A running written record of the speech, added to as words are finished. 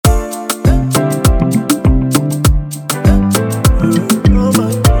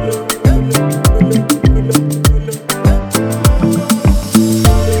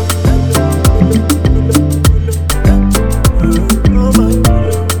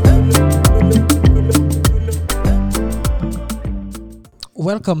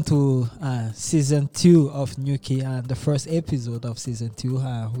welcome to season 2 of Nuki and the first episode of season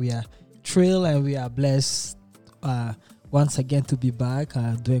 2. We are thrilled and we are blessed once again to be back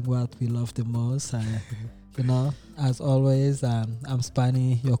doing what we love the most. As always, I'm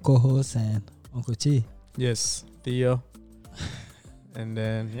Spani, your co-host, and Uncle Chi. Yes, Theo. And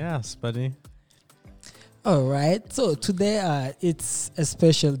then, Spani. All right. So today it's a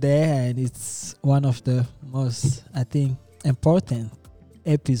special day and it's one of the most, I think, important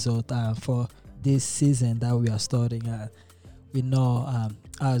episode for this season that we are starting. We know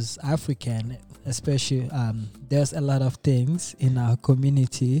as African, especially, there's a lot of things in our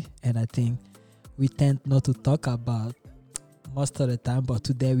community, and I think we tend not to talk about most of the time, but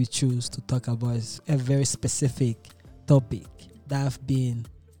today we choose to talk about a very specific topic that have been,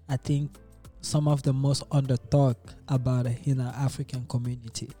 I think, some of the most under talk about in our African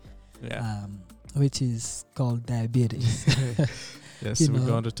community, which is called diabetes. Yes, we're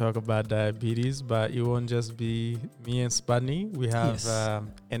going to talk about diabetes, but it won't just be me and Spani. We have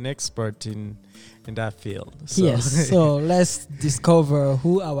an expert in that field. So. Yes, so let's discover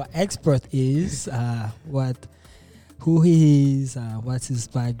who our expert is, who he is, what's his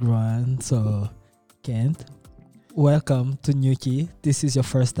background. So, Kent, welcome to Nuki. This is your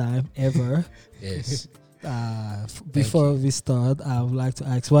first time ever. Yes. Before we start, I would like to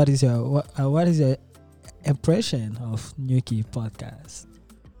ask, what is your impression of Nuki podcast?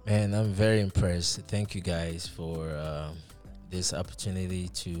 Man, I'm very impressed. Thank you guys for this opportunity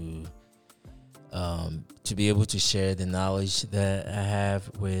to be able to share the knowledge that I have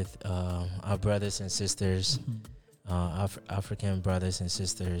with our brothers and sisters, African brothers and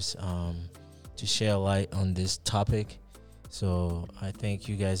sisters, to share light on this topic. So I think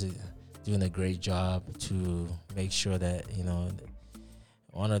you guys are doing a great job to make sure that,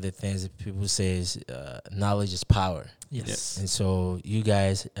 one of the things that people say is knowledge is power. Yes. And so you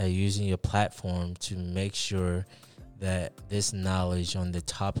guys are using your platform to make sure that this knowledge on the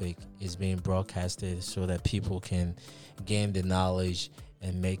topic is being broadcasted so that people can gain the knowledge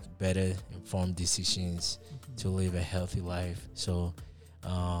and make better informed decisions to live a healthy life. So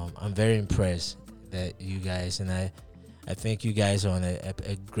I'm very impressed that you guys, and I think you guys are on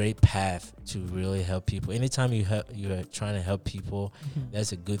a great path to really help people. Anytime you are trying to help people,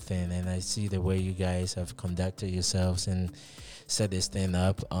 that's a good thing. And I see the way you guys have conducted yourselves and set this thing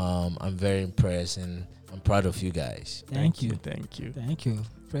up. I'm very impressed and I'm proud of you guys. Thank you.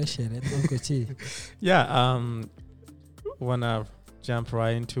 Appreciate it, Uncle Chi. Wanna jump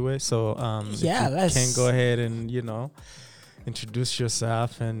right into it. So let's. Can go ahead and introduce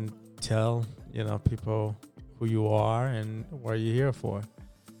yourself and tell people who you are and what you're here for.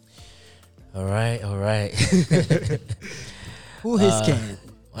 All right. Who is Ken?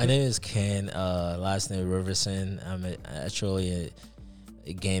 My name is Ken. Last name Riverson. I'm actually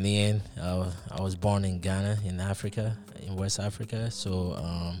a Ghanaian. I was born in Ghana, in Africa, in West Africa. So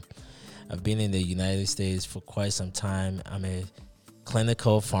I've been in the United States for quite some time. I'm a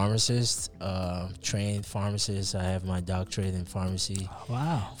clinical pharmacist, trained pharmacist. I have my doctorate in pharmacy.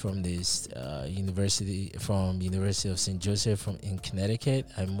 Wow! From this University of St. Joseph in Connecticut.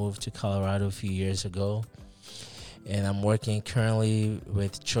 I moved to Colorado a few years ago, and I'm working currently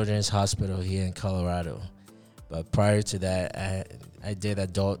with Children's Hospital here in Colorado. But prior to that, I did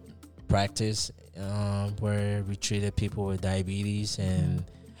adult practice where we treated people with diabetes, and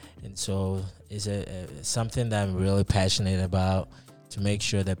so it's something that I'm really passionate about, to make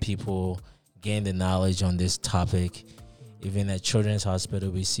sure that people gain the knowledge on this topic. Even at Children's Hospital,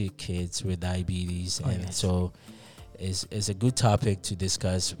 we see kids with diabetes. So it's a good topic to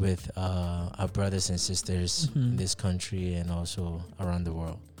discuss with our brothers and sisters in this country and also around the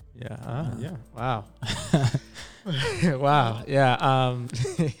world. Wow. Wow. Yeah.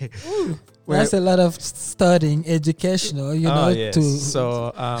 That's a lot of studying, educational,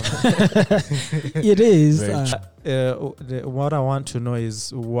 So it is. What I want to know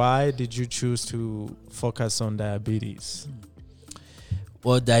is, why did you choose to focus on diabetes?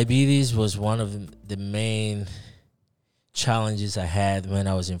 Well, diabetes was one of the main challenges I had when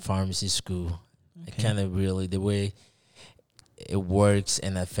I was in pharmacy school. I kind of really, the way it works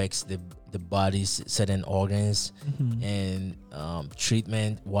and affects the body's certain organs, and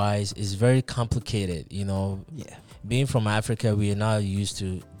treatment wise is very complicated. Being from Africa, we are not used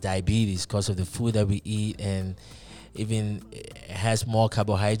to diabetes because of the food that we eat, and even it has more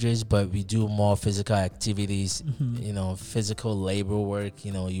carbohydrates, but we do more physical activities, physical labor work.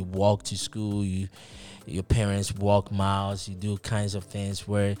 You walk to school, your parents walk miles, you do kinds of things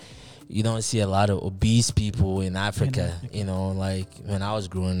where you don't see a lot of obese people in Africa. You know, like when I was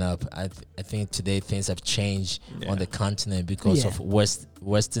growing up, I think today things have changed on the continent because of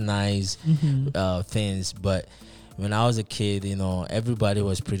westernized things. But when I was a kid, you know, everybody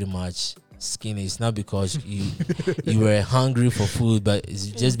was pretty much skinny. It's not because you were hungry for food, but it's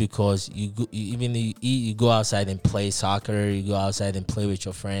just because you go outside and play soccer, you go outside and play with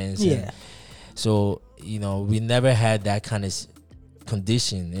your friends. So, you know, we never had that kind of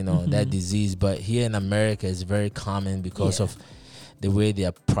condition, you know, that disease. But here in America, it's very common because of the way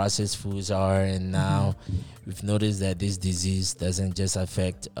their processed foods are. And now we've noticed that this disease doesn't just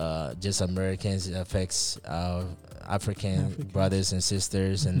affect just Americans. It affects African brothers and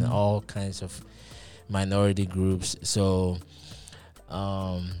sisters and all kinds of minority groups. So,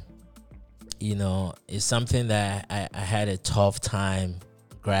 you know, it's something that I had a tough time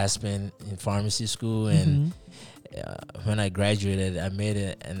grasping in pharmacy school. And when I graduated, I made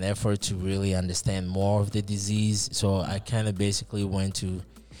an effort to really understand more of the disease. So I kind of basically went to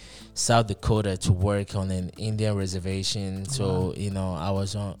South Dakota to work on an Indian reservation. So, you know, I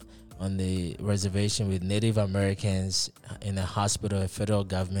was on the reservation with Native Americans in a hospital, a federal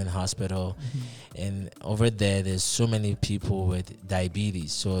government hospital. And over there's so many people with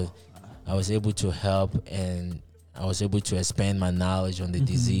diabetes. So I was able to help, and I was able to expand my knowledge on the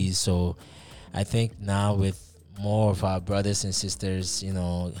disease. So I think now with more of our brothers and sisters, you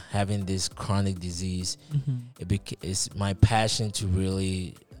know, having this chronic disease, it's my passion to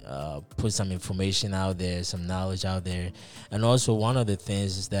really put some information out there, some knowledge out there. And also one of the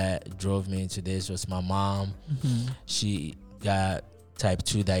things that drove me into this was my mom. She got type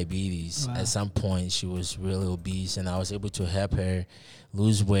 2 diabetes. At some point she was really obese, and I was able to help her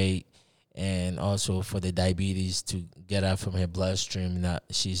lose weight, and also for the diabetes to get out from her bloodstream. That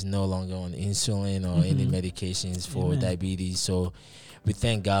she's no longer on insulin or any medications for diabetes. So we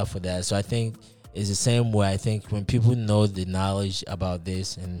thank God for that. So I think it's the same way. I think when people know the knowledge about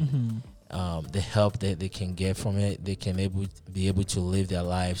this and the help that they can get from it, they can be able to live their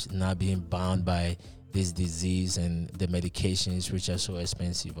lives not being bound by this disease and the medications, which are so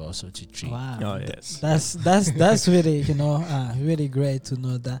expensive also to treat. Wow. Oh, yes. That's really, you know, really great to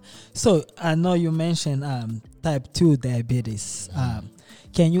know that. So I know you mentioned type 2 diabetes.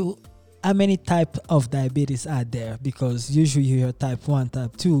 How many type of diabetes are there? Because usually you hear type 1,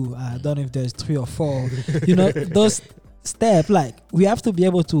 type 2. I don't know if there's 3 or 4. You know, those steps, like, we have to be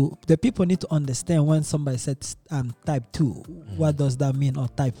able to, the people need to understand when somebody says type 2, what does that mean? Or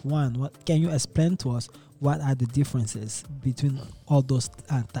type 1, what can you explain to us what are the differences between all those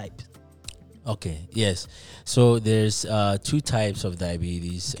types? Okay, yes. So there's 2 types of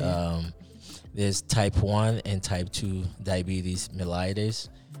diabetes. There's type 1 and type 2 diabetes mellitus.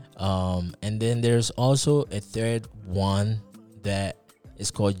 And then there's also a third one that is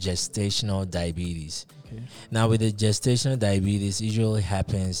called gestational diabetes. Now, with the gestational diabetes, it usually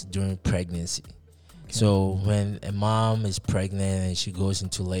happens during pregnancy. So when a mom is pregnant and she goes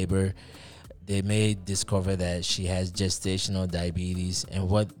into labor, they may discover that she has gestational diabetes. And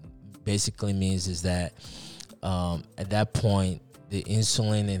what basically means is that at that point, the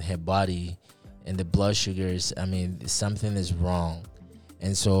insulin in her body and the blood sugars, I mean, something is wrong.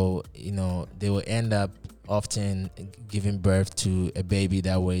 And so, you know, they will end up often giving birth to a baby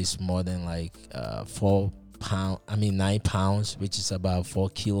that weighs more than like 9 pounds, which is about 4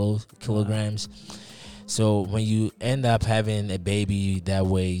 kilograms. So when you end up having a baby that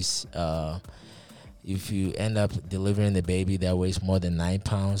weighs, if you end up delivering a baby that weighs more than 9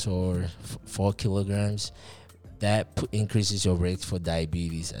 pounds or 4 kilograms, that increases your rate for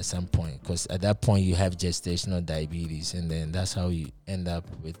diabetes at some point, because at that point you have gestational diabetes, and then that's how you end up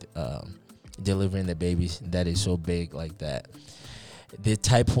with delivering the baby that is so big like that. The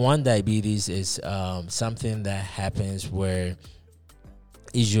type 1 diabetes is something that happens where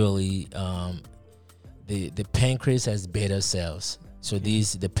usually the pancreas has beta cells. So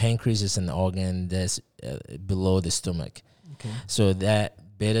the pancreas is an organ that's below the stomach. So that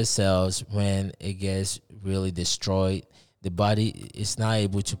beta cells, when it gets really destroyed, the body is not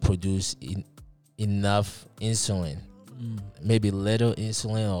able to produce enough insulin. Maybe little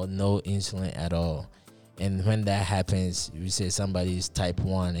insulin or no insulin at all. And when that happens, we say somebody is type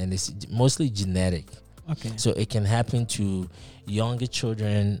 1, and it's mostly genetic. So it can happen to younger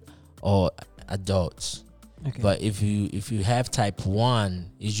children or adults. But if you have type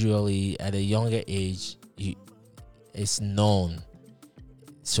 1, usually at a younger age, it's known.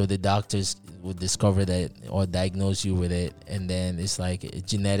 So the doctors will discover that or diagnose you with it, and then it's like a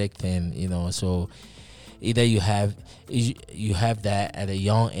genetic thing, you know. So either you have that at a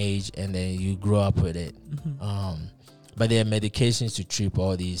young age, and then you grow up with it. But there are medications to treat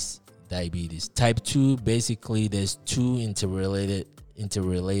all these diabetes. Type 2, basically, there's two interrelated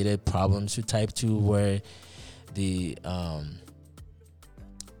problems with type 2, where the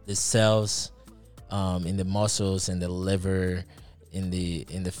cells in the muscles and the liver in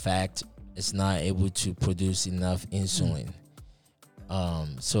the fat is not able to produce enough insulin.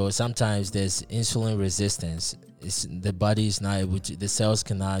 So sometimes there's insulin resistance. The body is not able to, the cells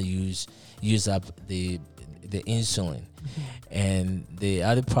cannot use up the insulin. And the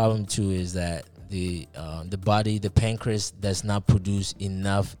other problem too is that the pancreas does not produce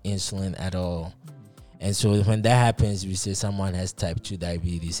enough insulin at all. And so when that happens, we say someone has type 2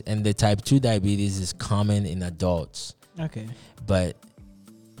 diabetes. And the type 2 diabetes is common in adults. Okay. But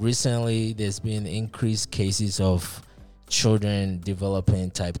recently, there's been increased cases of children developing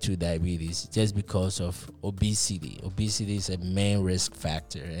type 2 diabetes just because of obesity. Obesity is a main risk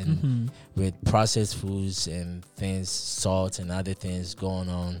factor. And with processed foods and things, salt and other things going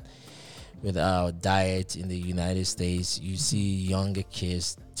on with our diet in the United States, you see younger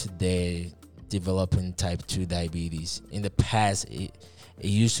kids today developing type 2 diabetes. In the past, it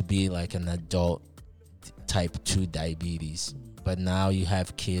used to be like an adult type 2 diabetes, but now you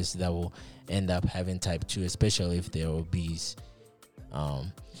have kids that will end up having type 2, especially if they're obese.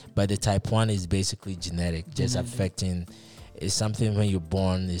 But the type 1 is basically genetic, just affecting. It's something when you're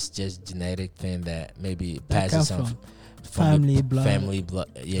born, it's just genetic thing that maybe passes on from family blood,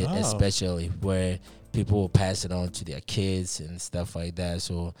 especially where people will pass it on to their kids and stuff like that.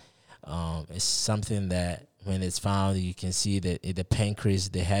 So it's something that when it's found, you can see that in the pancreas,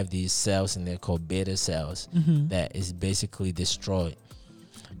 they have these cells and they're called beta cells that is basically destroyed.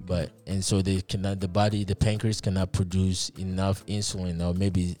 And so the pancreas cannot produce enough insulin, or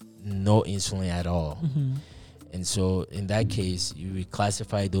maybe no insulin at all. And so in that case, you would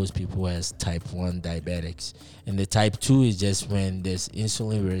classify those people as type 1 diabetics. And the type 2 is just when there's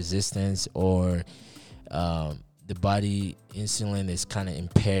insulin resistance, or the body insulin is kind of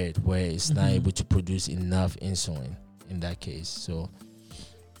impaired, where it's not able to produce enough insulin in that case.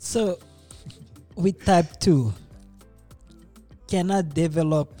 So with type 2, can I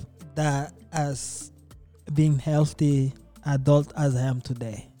develop that as being healthy adult as I am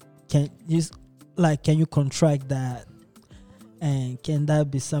today? Can you contract that, and can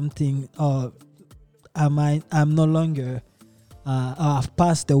that be something, or I'm no longer I've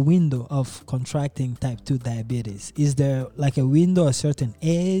passed the window of contracting type 2 diabetes? Is there like a window, a certain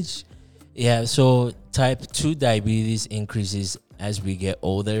age? Yeah, so type 2 diabetes increases as we get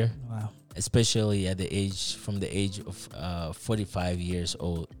older. Wow. Especially from the age of 45 years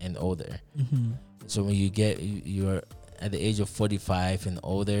old and older. So when you're at the age of 45 and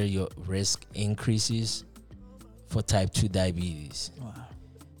older, your risk increases for type 2 diabetes. Wow.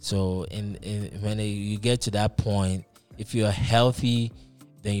 So when you get to that point, if you're healthy,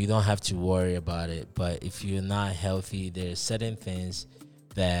 then you don't have to worry about it. But if you're not healthy, there's certain things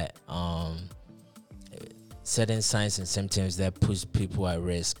that certain signs and symptoms that puts people at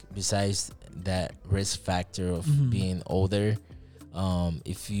risk. Besides that risk factor of being older,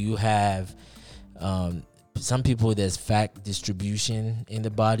 if you have some people, there's fat distribution in the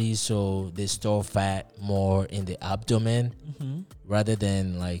body, so they store fat more in the abdomen rather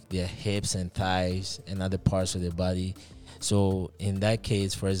than like their hips and thighs and other parts of their body. So in that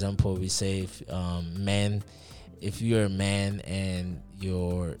case, for example, we say if you're a man and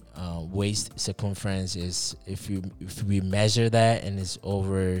your waist circumference is, if we measure that and it's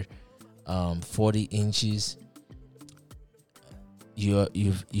over 40 inches, you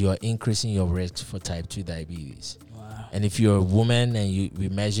are increasing your risk for type 2 diabetes. Wow. And if you're a woman and we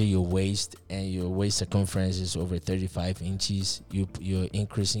measure your waist and your waist circumference is over 35 inches, you're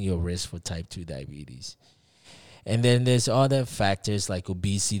increasing your risk for type 2 diabetes. And then there's other factors like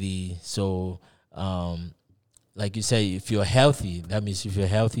obesity. So like you say, if you're healthy, that means if you're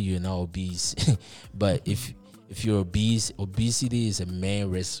healthy, you're not obese. But if you're obese, obesity is a main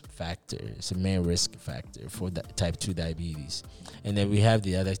risk factor. It's a main risk factor for type 2 diabetes. And then we have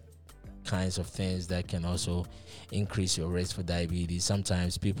the other kinds of things that can also increase your risk for diabetes.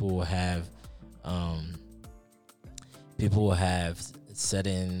 Sometimes people will have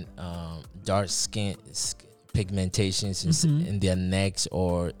certain dark skin pigmentations in their necks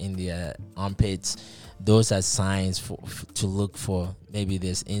or in their armpits. Those are signs to look for. Maybe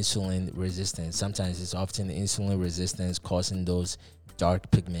there's insulin resistance. Sometimes it's often insulin resistance causing those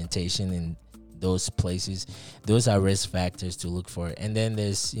dark pigmentation in those places. Those are risk factors to look for. And then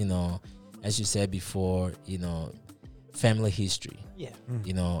there's, as you said before, family history. Yeah.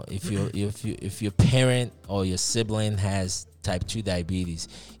 If your parent or your sibling has type 2 diabetes,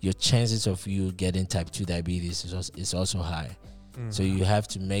 your chances of you getting type 2 diabetes is also high. So you have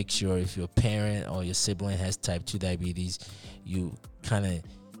to make sure if your parent or your sibling has type 2 diabetes, you kind of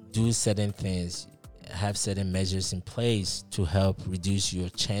do certain things, have certain measures in place to help reduce your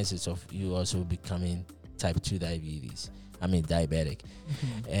chances of you also becoming type 2 diabetes. Diabetic.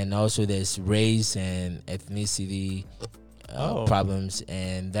 And also there's race and ethnicity problems,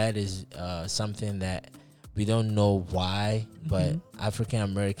 and that is something that we don't know why, but African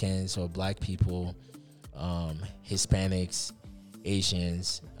Americans or black people, Hispanics,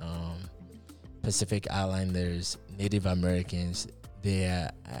 Asians, Pacific Islanders, Native Americans, they are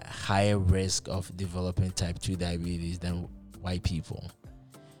at higher risk of developing type 2 diabetes than white people.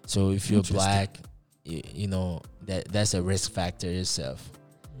 So if you're black, that's a risk factor itself.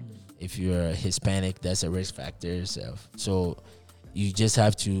 If you're Hispanic, that's a risk factor itself. So you just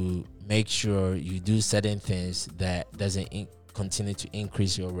have to make sure you do certain things that doesn't continue to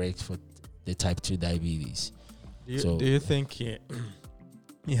increase your risk for the type 2 diabetes. Do you think it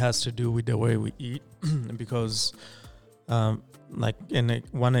has to do with the way we eat? Because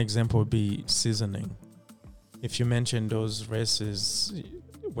one example would be seasoning. If you mention those races,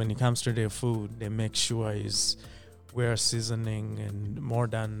 when it comes to their food, they make sure we're seasoning and more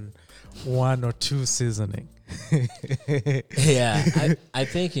than 1 or 2 seasoning. Yeah, I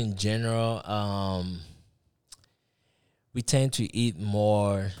think in general, we tend to eat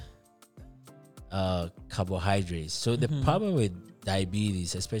more carbohydrates. So the problem with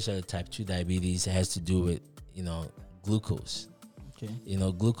diabetes, especially type 2 diabetes, has to do with glucose. Okay.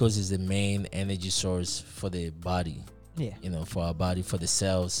 Glucose is the main energy source for the body. Yeah. For our body, for the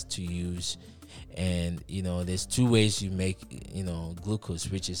cells to use. And there's 2 ways you make glucose,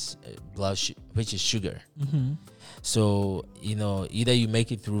 which is which is sugar. So either you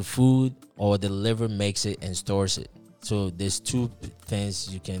make it through food or the liver makes it and stores it. So there's 2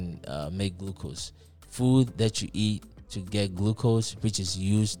 things you can make glucose: food that you eat to get glucose, which is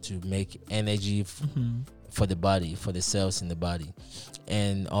used to make energy for the body, for the cells in the body,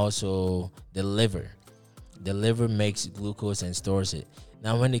 and also the liver. The liver makes glucose and stores it.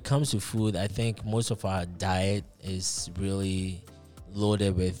 Now, when it comes to food, I think most of our diet is really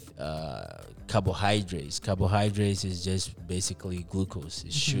loaded with carbohydrates. Carbohydrates is just basically glucose,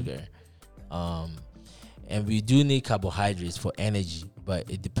 it's sugar. And we do need carbohydrates for energy, but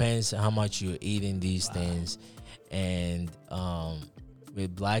it depends how much you're eating these things. And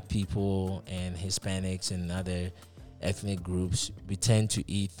with black people and Hispanics and other ethnic groups, we tend to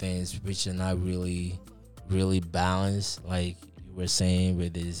eat things which are not really balanced, like you were saying,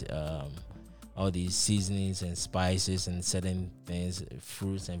 with these all these seasonings and spices and certain things,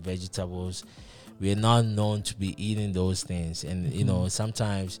 fruits and vegetables. We are not known to be eating those things, and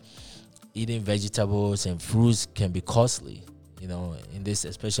sometimes eating vegetables and fruits can be costly.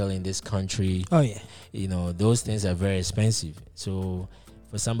 Especially in this country. Oh yeah. Those things are very expensive. So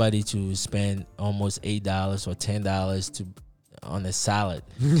for somebody to spend almost $8 or $10 on a salad,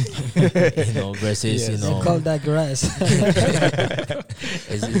 versus they call that grass.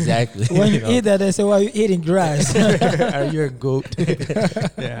 Exactly. When you eat that, they say, "Why are you eating grass? Are you a goat?"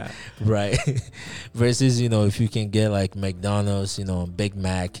 Yeah, right. Versus if you can get like McDonald's, Big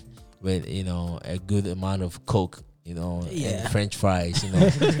Mac with a good amount of Coke, and French fries,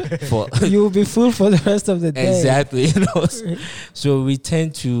 for you will be full for the rest of the day. Exactly, So we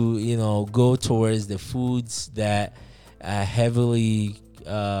tend to, go towards the foods that are heavily,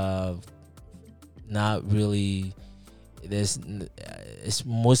 not really. It's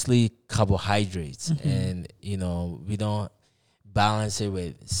mostly carbohydrates, and we don't balance it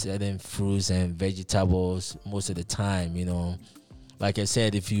with certain fruits and vegetables most of the time. Like I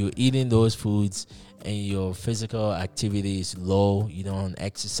said, if you're eating those foods and your physical activity is low, you don't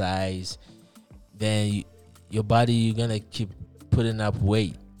exercise, then your body, you're going to keep putting up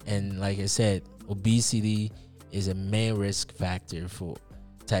weight. And like I said, obesity is a main risk factor for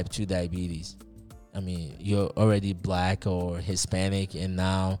type 2 diabetes. You're already black or Hispanic, and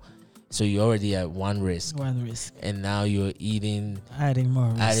now, so you're already at one risk. And now you're adding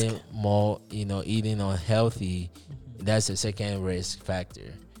more, eating unhealthy. That's a second risk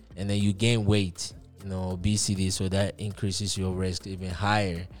factor. And then you gain weight, obesity, so that increases your risk even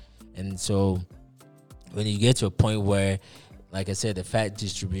higher. And so when you get to a point where, like I said, the fat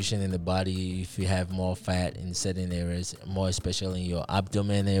distribution in the body, if you have more fat in certain areas, more especially in your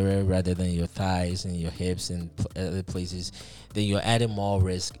abdomen area rather than your thighs and your hips and other places, then you're adding more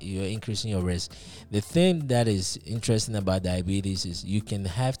risk. You're increasing your risk. The thing that is interesting about diabetes is you can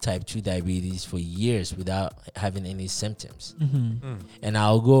have type 2 diabetes for years without having any symptoms. And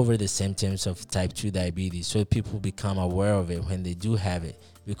I'll go over the symptoms of type 2 diabetes so people become aware of it when they do have it.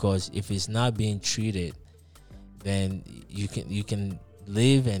 Because if it's not being treated, then you can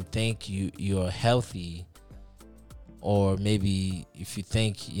live and think you're healthy, or maybe if you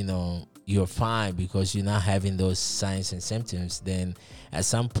think you're fine because you're not having those signs and symptoms, then at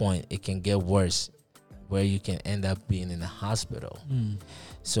some point it can get worse where you can end up being in the hospital.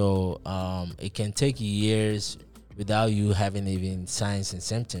 So it can take years without you having even signs and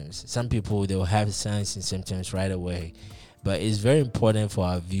symptoms. Some people, they'll have signs and symptoms right away. But it's very important for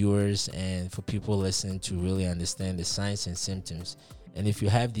our viewers and for people listening to really understand the signs and symptoms. And if you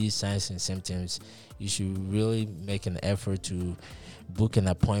have these signs and symptoms, you should really make an effort to book an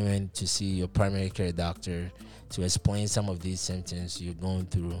appointment to see your primary care doctor to explain some of these symptoms you're going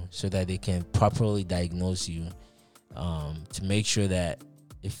through, so that they can properly diagnose you, to make sure that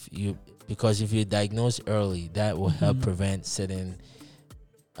because if you diagnose early, that will help prevent certain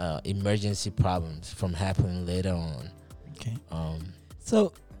emergency problems from happening later on. Okay.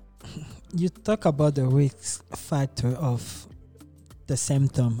 So you talk about the risk factor of the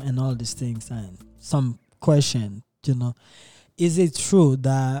symptom and all these things, and some question, is it true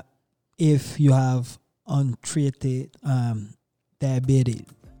that if you have untreated diabetes,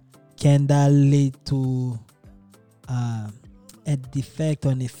 can that lead to a defect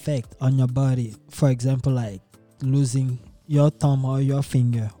or an effect on your body? For example, like losing your thumb or your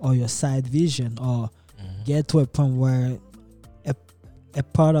finger or your side vision, or get to a point where a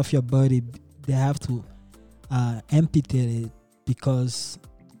part of your body, they have to amputate it because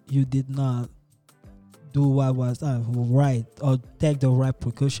you did not do what was right, or take the right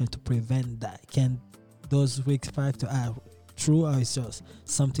precaution to prevent that. Can those risk factors are true, or it's just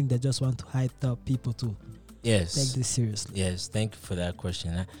something they just want to hype up people to take this seriously? Yes, thank you for that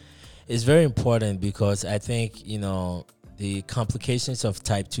question. It's very important because I think, the complications of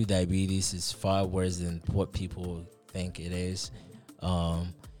type 2 diabetes is far worse than what people think it is.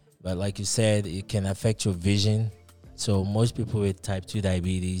 But like you said, it can affect your vision. So most people with type 2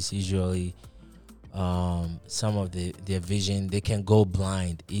 diabetes, usually some of their vision, they can go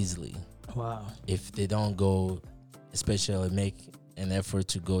blind easily. Wow. If they don't go, especially make an effort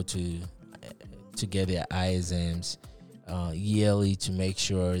to go to get their eye exams yearly, to make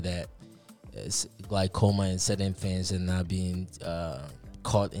sure that glaucoma and certain things are not being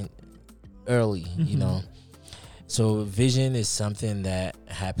caught in early, So vision is something that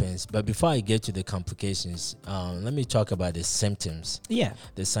happens. But before I get to the complications, let me talk about the symptoms. Yeah.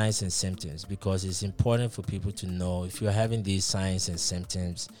 The signs and symptoms, because it's important for people to know if you're having these signs and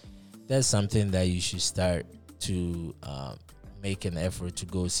symptoms, that's something that you should start to make an effort to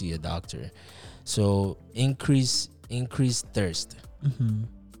go see a doctor. So increase thirst.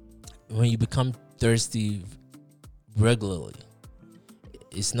 When you become thirsty regularly,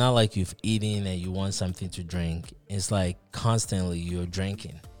 it's not like you've eaten and you want something to drink. It's like constantly you're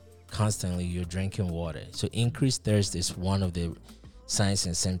drinking water. So increased thirst is one of the signs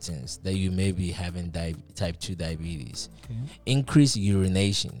and symptoms that you may be having type 2 diabetes. Okay. Increased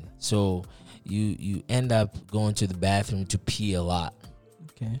urination. So you end up going to the bathroom to pee a lot.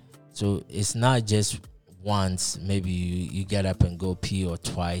 Okay. So it's not just once, maybe you get up and go pee, or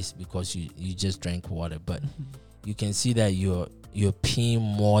twice because you just drank water, but you can see that you're peeing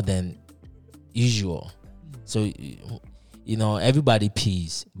more than usual. So everybody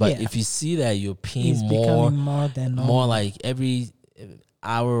pees, but if you see that you're peeing more than normal, more like every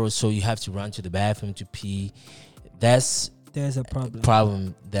hour or so, you have to run to the bathroom to pee, there's a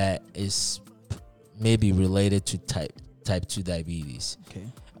problem that is maybe related to type 2 diabetes. Okay.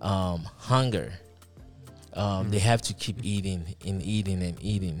 Hunger. They have to keep eating.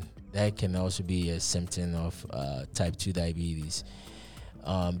 That can also be a symptom of type 2 diabetes.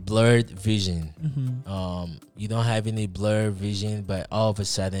 Blurred vision. You don't have any blurred vision, but all of a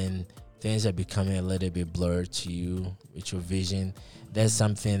sudden things are becoming a little bit blurred to you with your vision. That's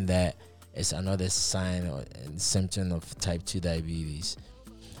something that is another sign or symptom of type 2 diabetes.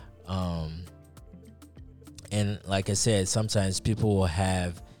 And like I said, sometimes people will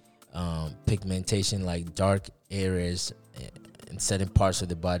have pigmentation, like dark areas in certain parts of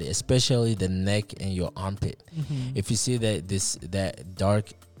the body, especially the neck and your armpit. If you see that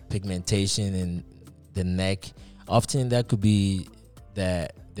dark pigmentation in the neck, often that could be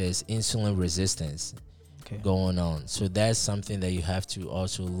that there's insulin resistance going on. So that's something that you have to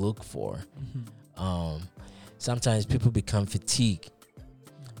also look for. Sometimes people become fatigued.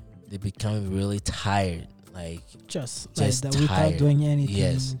 They become really tired, like just like that, without doing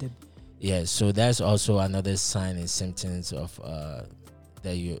anything. Yes. So that's also another sign and symptoms of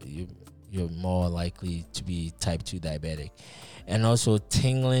that you're more likely to be type 2 diabetic. And also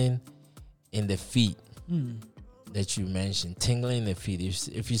tingling in the feet that you mentioned. Tingling in the feet.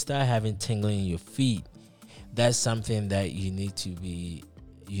 If you start having tingling in your feet, that's something that you need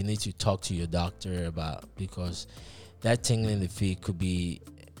to talk to your doctor about, because that tingling in the feet could be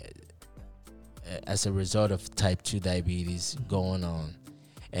as a result of type 2 diabetes going on.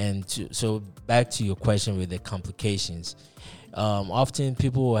 And so back to your question with the complications, often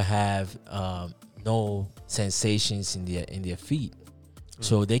people will have no sensations in their feet,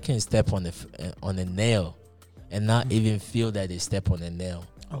 so they can step on the nail and not even feel that they step on the nail.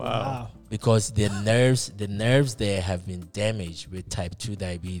 Oh, wow. Because the nerves there have been damaged with type 2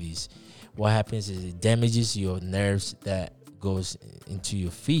 diabetes. What happens is it damages your nerves that goes into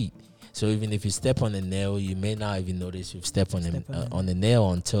your feet. So even if you step on the nail, you may not even notice you've stepped on the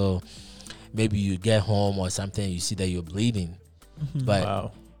nail until maybe you get home or something, you see that you're bleeding.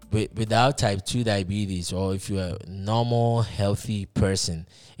 But without type 2 diabetes, or if you're a normal, healthy person,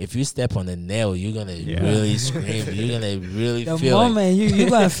 if you step on the nail, you're going to really scream. You're going to really the feel moment it. you're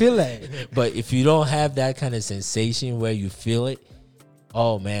going to feel it. But if you don't have that kind of sensation where you feel it,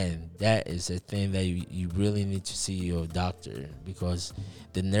 oh, man, that is a thing that you really need to see your doctor, because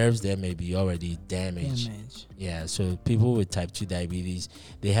the nerves there may be already damaged. Yeah, so people with type 2 diabetes,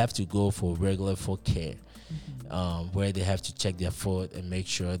 they have to go for regular foot care. Where they have to check their foot and make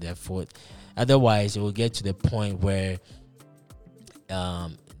sure their foot. Otherwise, it will get to the point where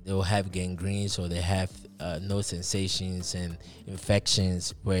they will have gangrene, so they have no sensations and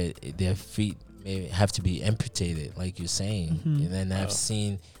infections, where their feet may have to be amputated, like you're saying. And then I've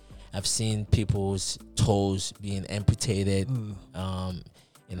seen people's toes being amputated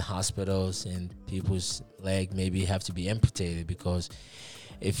in hospitals, and people's leg maybe have to be amputated, because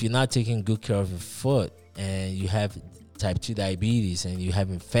if you're not taking good care of your foot and you have type 2 diabetes and you have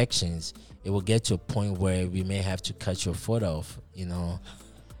infections, it will get to a point where we may have to cut your foot off, you know.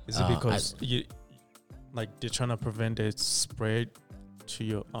 Is it because they're trying to prevent it spread to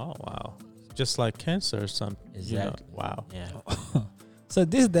your, oh wow, just like cancer or something? Exactly. You know? Wow. Yeah. So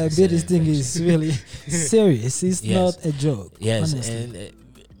this diabetes thing is really serious. It's not a joke. Yes, honestly.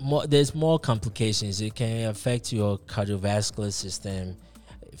 and there's more complications. It can affect your cardiovascular system,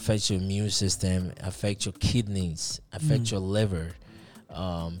 affect your immune system, affect your kidneys, affect your liver.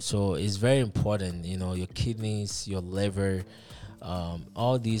 So it's very important, you know, your kidneys, your liver,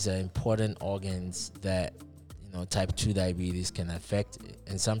 all these are important organs that, you know, type 2 diabetes can affect.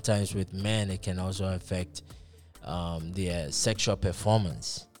 And sometimes with men, it can also affect their sexual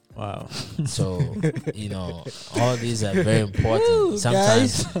performance. Wow. So, you know, all these are very important. Woo,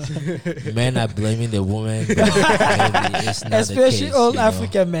 sometimes men are blaming the woman, but maybe it's not especially the case, old you know.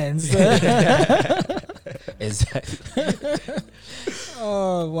 African men. Exactly.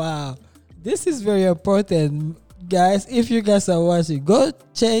 Oh wow, this is very important, guys. If you guys are watching, go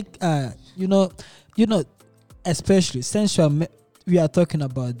check. You know, especially since we are talking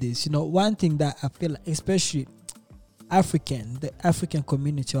about this. You know, one thing that I feel like, especially the African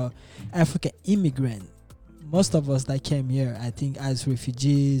community or African immigrant, most of us that came here, I think, as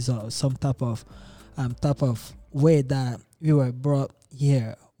refugees or some type of way that we were brought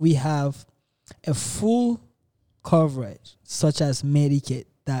here, we have a full coverage, such as Medicaid,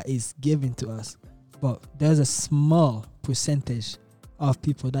 that is given to us, but there's a small percentage of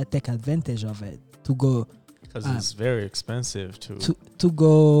people that take advantage of it to go, because it's very expensive to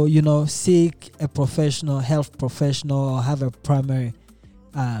go, you know, seek a health professional or have a primary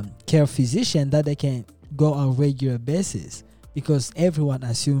care physician that they can go on regular basis, because everyone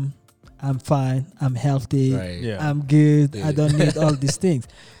assume I'm fine, I'm healthy, I'm good, I don't need all these things.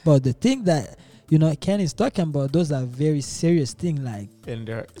 But the thing that, you know, Ken is talking about, those are very serious things. Like, and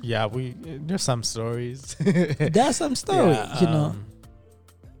there's some stories. There's some stories, you know.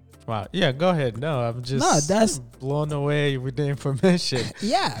 Wow. Yeah, go ahead. No, I'm just blown away with the information.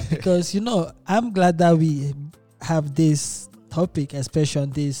 Yeah, because, you know, I'm glad that we have this topic, especially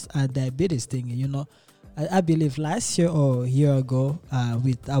on this diabetes thing. You know, I believe last year or a year ago,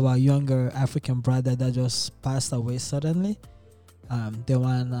 with our younger African brother that just passed away suddenly. The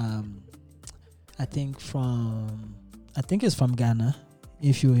one, I think it's from Ghana,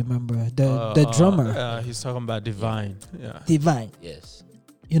 if you remember. The drummer. He's talking about Divine. Yeah. Divine. Yes.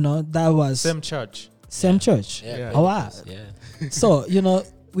 You know, that was same church. Yeah. Oh wow. Yeah. So, you know,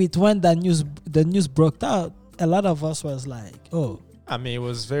 with when the news broke out, a lot of us was like, oh. I mean, it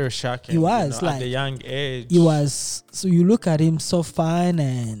was very shocking. It was, you know, like, at the young age. It was. So you look at him so fine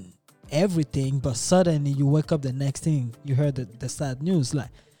and everything, but suddenly you wake up the next thing, you heard the sad news.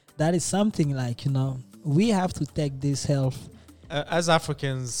 Like, that is something like, you know, we have to take this health. As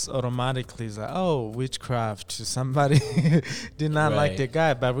Africans, automatically it's like, oh, witchcraft. Somebody did not like the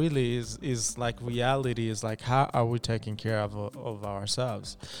guy, but really is like reality is like, how are we taking care of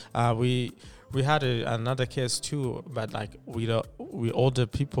ourselves? We we had another case too, but like we older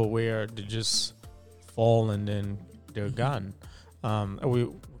people where they just fall and then they're gone. We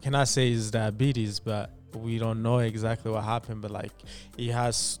cannot say it's diabetes, but we don't know exactly what happened. But like it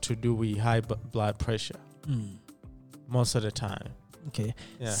has to do with high blood pressure most of the time. Okay.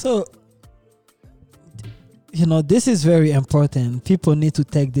 Yeah. So, this is very important. People need to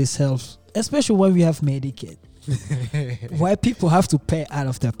take this health, especially when we have Medicaid. Why people have to pay out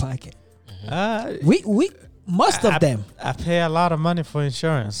of their pocket? We most of them. I pay a lot of money for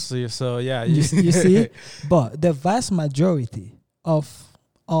insurance, so yeah. You see, but the vast majority of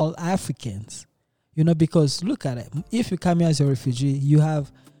all Africans, because look at it. If you come here as a refugee, you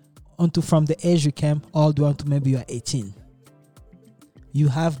have from the age you came all the way to maybe you're 18. You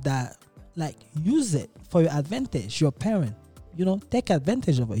have that, like, use it for your advantage. Your parent, take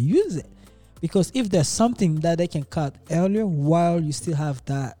advantage of it. Use it. Because if there's something that they can cut earlier while you still have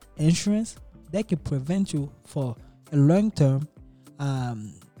that insurance, they can prevent you for a long term,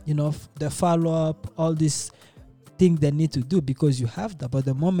 the follow-up, all these things they need to do because you have that. But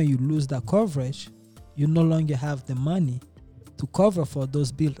the moment you lose that coverage, you no longer have the money to cover for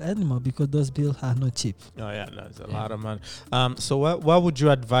those bills anymore because those bills are not cheap. Oh, yeah, no, it's a lot of money. So what would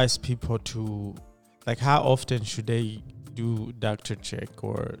you advise people to, like, how often should they do doctor check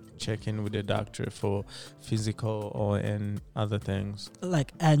or check in with the doctor for physical and other things?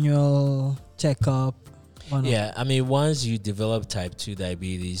 Like annual checkup. Yeah, I mean, once you develop type 2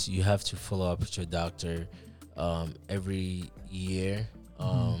 diabetes, you have to follow up with your doctor every year.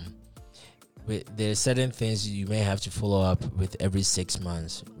 There are certain things you may have to follow up with every 6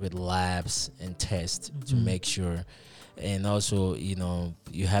 months with labs and tests to make sure. And also,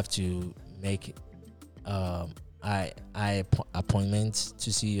 you have to make eye appointments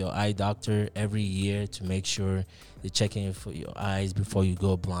to see your eye doctor every year to make sure they're checking for your eyes before you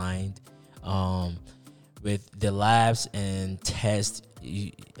go blind. With the labs and tests,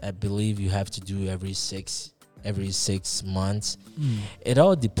 I believe you have to do every 6 months. It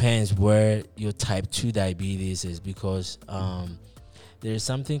all depends where your type 2 diabetes is because there's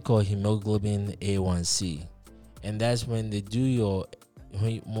something called hemoglobin A1C, and that's when they do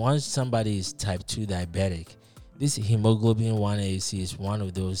once somebody is type 2 diabetic, this hemoglobin 1AC is one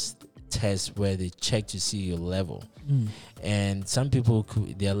of those tests where they check to see your level. And some people,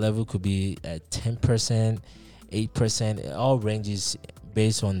 their level could be at 10%, 8%. It all ranges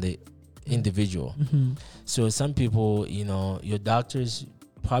based on the individual. So some people, your doctors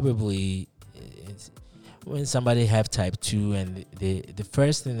probably, when somebody have type 2 and the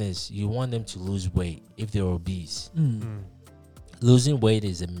first thing is you want them to lose weight if they're obese. Losing weight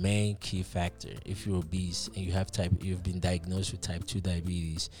is a main key factor. If you're obese and you've been diagnosed with type 2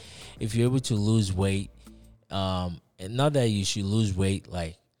 diabetes, if you're able to lose weight, and not that you should lose weight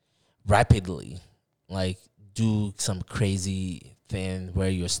like rapidly, like do some crazy thing where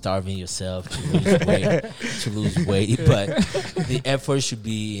you're starving yourself to lose weight, but the effort should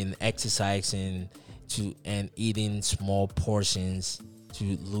be in exercising and eating small portions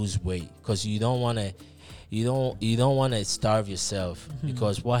to lose weight, because you don't want to starve yourself,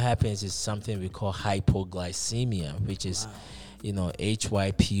 because what happens is something we call hypoglycemia, which is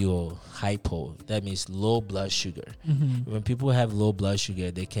HYPO, hypo, that means low blood sugar. When people have low blood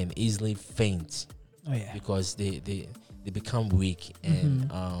sugar, they can easily faint because they become weak and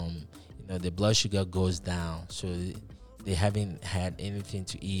the blood sugar goes down. So they haven't had anything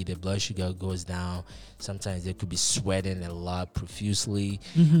to eat, the blood sugar goes down. Sometimes they could be sweating a lot profusely.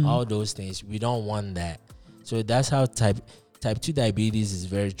 All those things, we don't want that. So that's how type 2 diabetes is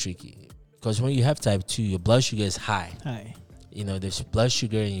very tricky, because when you have type 2, your blood sugar is high. There's blood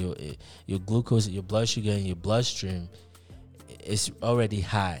sugar in your glucose, your blood sugar in your bloodstream is already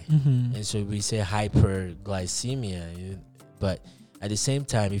high. And so we say hyperglycemia. But at the same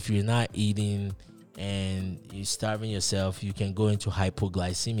time, if you're not eating and you're starving yourself, you can go into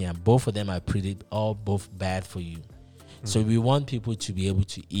hypoglycemia. Both of them are both bad for you. So we want people to be able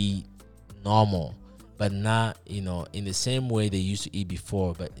to eat normal, but not, in the same way they used to eat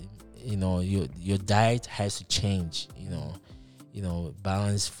before. But, your diet has to change,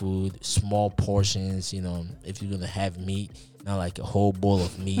 balanced food, small portions. If you're going to have meat, not like a whole bowl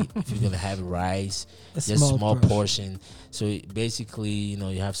of meat. If you're going to have rice, just small portion. So basically,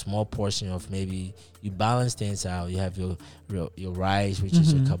 you have small portion of, maybe you balance things out. You have your rice, which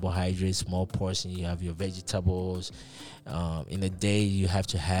is your carbohydrate, small portion. You have your vegetables. In a day, you have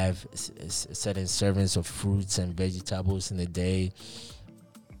to have certain servings of fruits and vegetables in a day.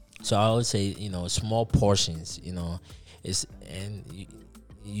 So I would say, small portions,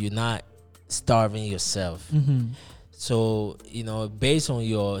 you're not starving yourself. So, based on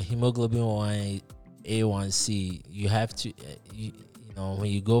your hemoglobin A1C, you have to,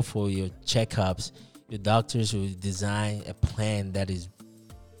 when you go for your checkups, your doctors will design a plan that is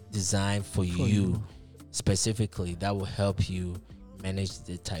designed for you specifically, that will help you manage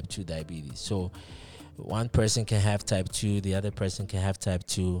the type 2 diabetes. So one person can have type 2, the other person can have type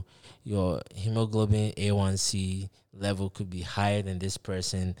 2. Your hemoglobin A1C level could be higher than this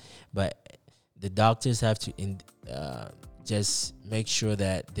person, but the doctors have to just make sure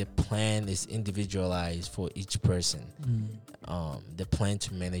that the plan is individualized for each person. The plan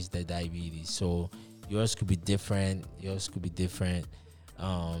to manage the diabetes. So yours could be different. And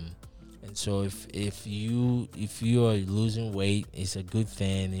so if you are losing weight, it's a good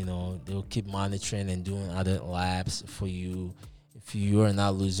thing. They'll keep monitoring and doing other labs for you. If you are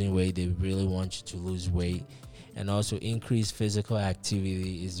not losing weight, they really want you to lose weight. And also increase physical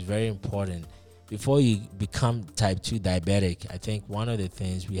activity is very important. Before you become type 2 diabetic, I think one of the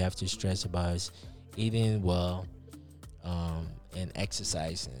things we have to stress about is eating well and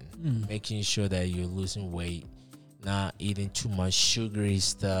exercising, making sure that you're losing weight, not eating too much sugary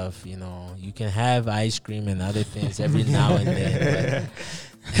stuff. You can have ice cream and other things every now and then.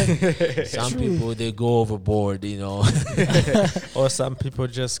 But some people, they go overboard, Or some people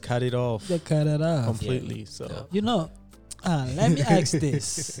just cut it off. They cut it off completely. So let me ask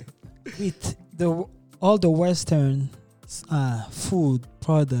this: with all the Western food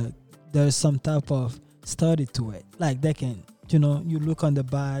product, there's some type of study to it. Like they can, you look on the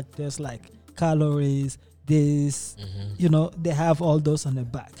back, there's like calories. This, they have all those on the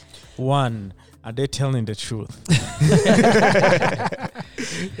back. One, are they telling the truth?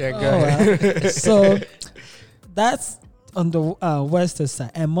 So that's on the Western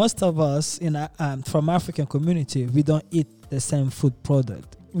side, and most of us from African community, we don't eat the same food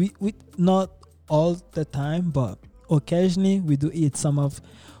product. We not all the time, but occasionally we do eat some of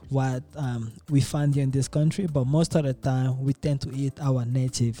what we find here in this country. But most of the time, we tend to eat our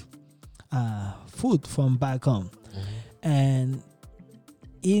native food from back home. And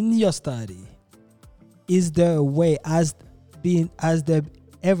in your study, is there a way, has there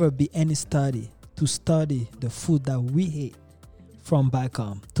ever be any study to study the food that we eat from back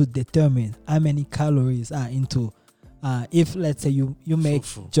home to determine how many calories are into if let's say you make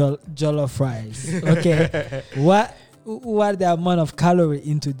jollof rice, okay, what the amount of calorie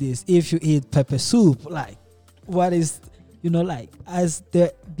into this? If you eat pepper soup, like what is, has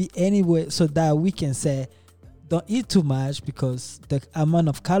there be any way so that we can say don't eat too much because the amount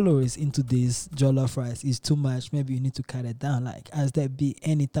of calories into this jollof rice is too much, maybe you need to cut it down? Like, has there be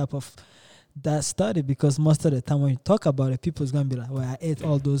any type of that study? Because most of the time when you talk about it, people's gonna be like, well, I ate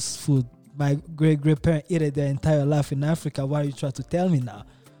all those food, my great-grandparents ate it their entire life in Africa, why are you trying to tell me now?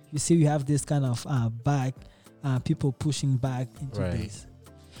 You see, we have this kind of people pushing back into this.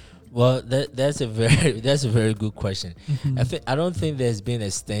 Well, that's a very good question. I don't think there's been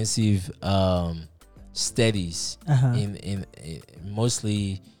extensive studies in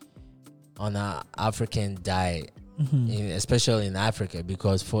mostly on our African diet, especially in Africa,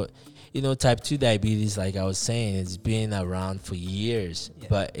 because for type 2 diabetes, like I was saying, it's been around for years,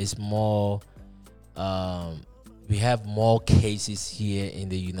 but it's more we have more cases here in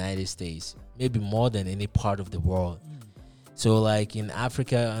the United States, maybe more than any part of the world. So like in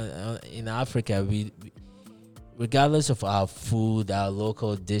Africa, we regardless of our food, our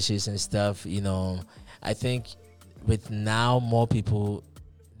local dishes and stuff, I think with now more people,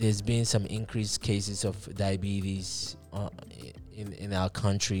 there's been some increased cases of diabetes in our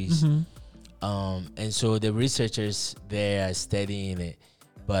countries. And so the researchers there are studying it.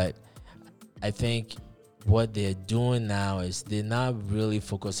 But I think what they're doing now is they're not really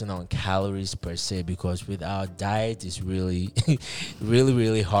focusing on calories per se, because with our diet it's really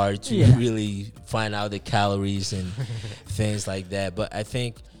really hard to really find out the calories and things like that. But I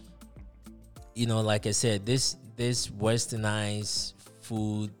think like I said, this westernized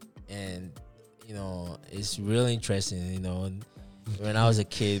food, and it's really interesting. When I was a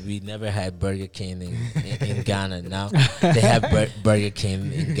kid, we never had Burger King in Ghana. Now they have Burger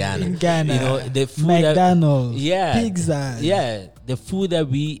King in Ghana. In Ghana, the food McDonald's, Pizza. Yeah, the food that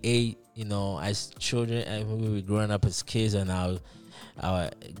we ate, as children, and when we were growing up as kids, and our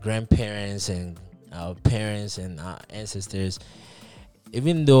grandparents and our parents and our ancestors,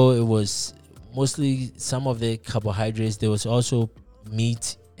 even though it was mostly some of the carbohydrates, there was also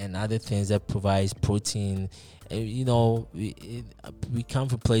meat and other things that provides protein. We come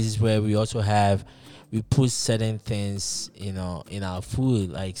from places where we also we put certain things, in our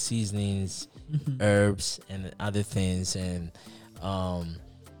food, like seasonings, herbs, and other things. And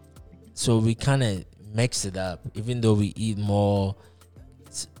so we kind of mix it up. Even though we eat more,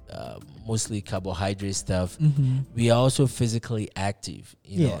 mostly carbohydrate stuff, we are also physically active,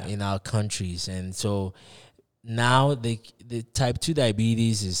 you know, in our countries. And so now the type 2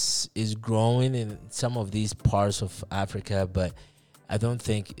 diabetes is growing in some of these parts of Africa, but I don't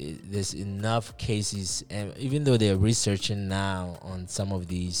think there's enough cases. And even though they're researching now on some of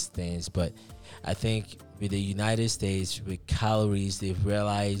these things, but I think with the United States, with calories, they've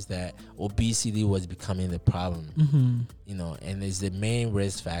realized that obesity was becoming the problem, you know, and it's the main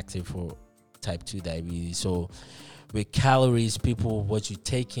risk factor for type 2 diabetes. So with calories, people, what you're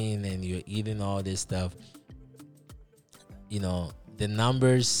taking and you're eating all this stuff, you know, the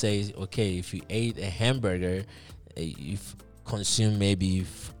numbers say, okay, if you ate a hamburger, you've consumed maybe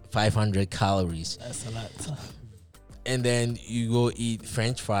 500 calories. That's a lot. And then you go eat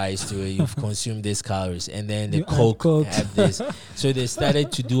French fries to it, you've consumed these calories. And then the You Coke have this. So they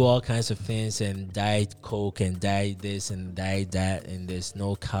started to do all kinds of things and diet Coke and diet this and diet that. And there's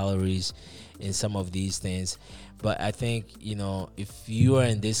no calories in some of these things. But I think, you know, if you are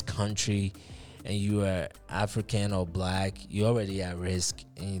in this country and you are African or black, you're already at risk,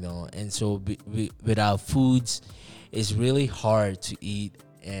 you know. And so with our foods, it's really hard to eat,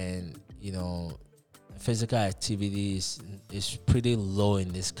 and, you know, physical activity is pretty low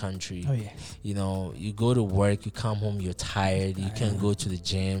in this country. Oh, yeah. You know, you go to work, you come home, you're tired, you can't go to the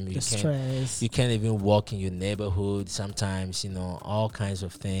gym, Stress. you can't even walk in your neighborhood sometimes, you know, all kinds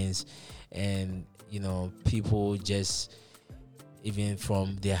of things. And, you know, people just, even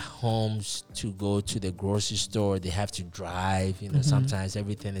from their homes to go to the grocery store, they have to drive, you know. Sometimes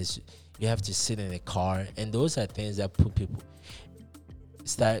everything is, you have to sit in a car, and those are things that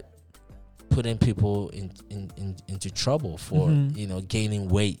start putting people into trouble for, you know, gaining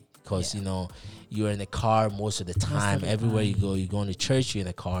weight, because you know, you're in a car most of the time. Everywhere you go, you're going to church, you're in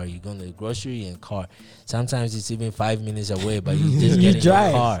a car, you're going to the grocery, you're in a car. Sometimes it's even 5 minutes away, but you just get in your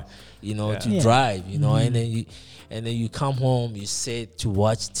car, you know, to drive, you know. And then you come home, you sit to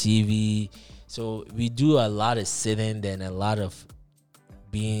watch TV. So we do a lot of sitting, then a lot of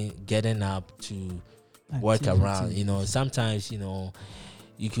getting up to work around, you know. Sometimes, you know,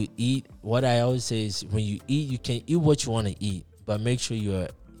 you could eat. What I always say is, when you eat, you can eat what you want to eat, but make sure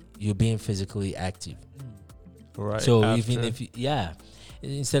you're being physically active. Right. So even if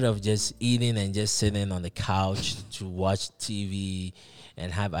instead of just eating and just sitting on the couch to watch TV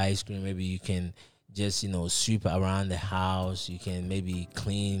and have ice cream, maybe you can just, you know, sweep around the house. You can maybe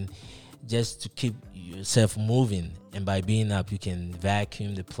clean, just to keep yourself moving. And by being up, you can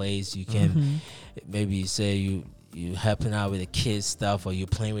vacuum the place. You can maybe say you helping out with the kids stuff, or you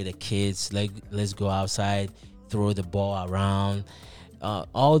playing with the kids. Like, let's go outside, throw the ball around.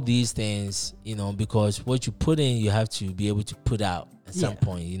 All these things, you know, because what you put in, you have to be able to put out at some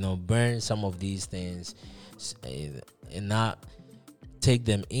point. You know, burn some of these things and not take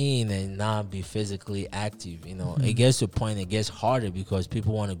them in and not be physically active. You know, it gets to a point, it gets harder because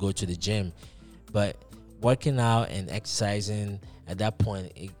people want to go to the gym, but working out and exercising at that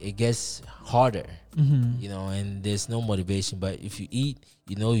point, it gets harder. You know, and there's no motivation. But if you eat,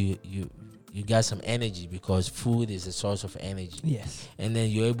 you know, you got some energy, because food is a source of energy. Yes. And then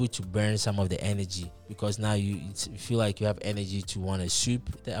you're able to burn some of the energy, because now you feel like you have energy to want to sweep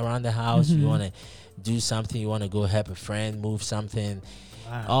around the house. You want to do something. You want to go help a friend move something.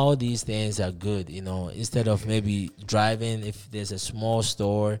 Wow. All these things are good, you know. Instead of maybe driving, if there's a small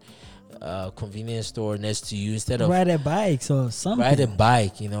store, convenience store next to you, instead of ride a bike or something. Ride a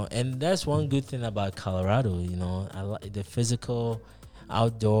bike, you know. And that's one good thing about Colorado, you know. I like the physical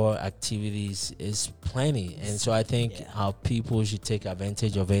outdoor activities is plenty, and so I think our people should take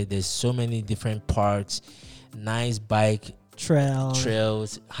advantage of it. There's so many different parks, nice bike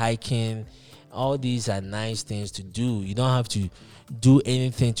trails, hiking. All these are nice things to do. You don't have to do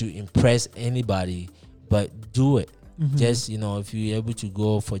anything to impress anybody, but do it. Just, you know, if you're able to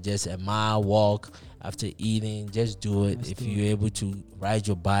go for just a mile walk after eating, just do it. If you're able to ride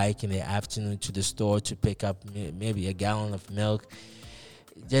your bike in the afternoon to the store to pick up maybe a gallon of milk,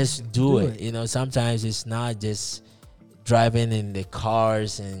 just do it. You know, sometimes it's not just driving in the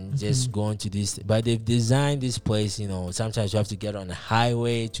cars and just going to this, but they've designed this place, you know. Sometimes you have to get on the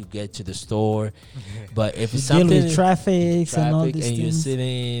highway to get to the store. But if it's something with traffic and all these and you're things,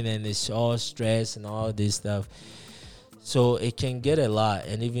 sitting and it's all stress and all this stuff, so it can get a lot.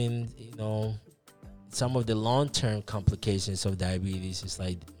 And even, you know, some of the long-term complications of diabetes is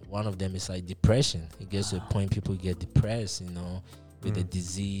like, one of them is like depression. It gets to a point people get depressed, you know, with the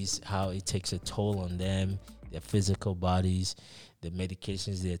disease, how it takes a toll on them, their physical bodies, the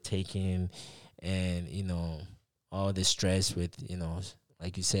medications they're taking, and, you know, all the stress with, you know,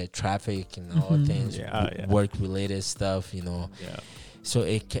 like you said, traffic and all things, Yeah. work related stuff, Yeah. So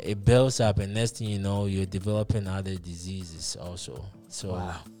it builds up, and next thing you know, you're developing other diseases also. So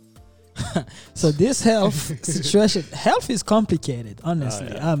Wow. So this health situation, health is complicated,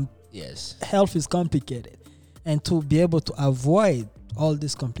 honestly. yes, Health is complicated, and to be able to avoid all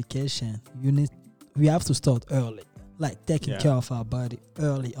this complication, we have to start early, like taking care of our body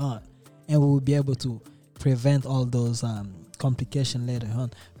early on, and we will be able to prevent all those complications later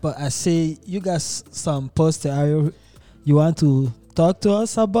on. But I see you got some poster. You want to talk to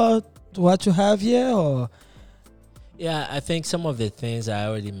us about what you have here, or? yeah, I think some of the things I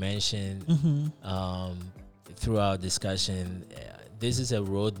already mentioned through our discussion. This is a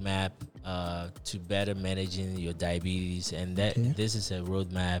roadmap to better managing your diabetes, and this is a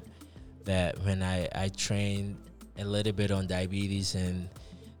roadmap that when I trained a little bit on diabetes, and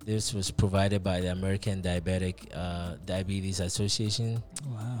this was provided by the American Diabetes Association.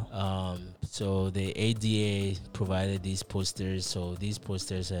 Wow. So the ADA provided these posters. So these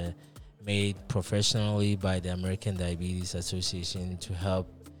posters are made professionally by the American Diabetes Association to help,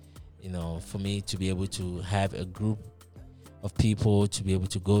 for me to be able to have a group of people to be able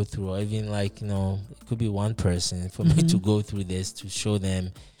to go through, or even like, it could be one person for me to go through this, to show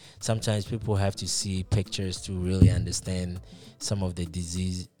them. Sometimes people have to see pictures to really understand some of the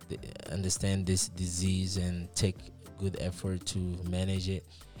disease, understand this disease, and take good effort to manage it.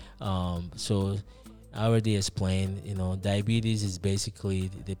 So I already explained, diabetes is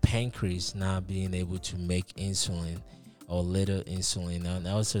basically the pancreas not being able to make insulin or little insulin, and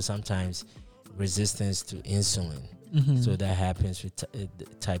also sometimes resistance to insulin. So that happens with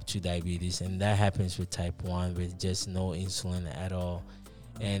type 2 diabetes, and that happens with type 1 with just no insulin at all.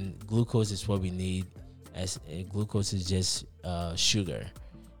 And glucose is what we need, as glucose is just sugar.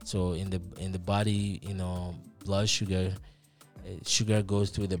 So in the body, blood sugar goes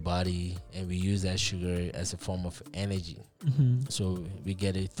through the body, and we use that sugar as a form of energy. So we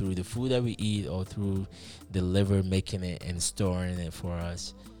get it through the food that we eat, or through the liver making it and storing it for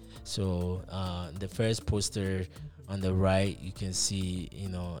us. So the first poster on the right, you can see,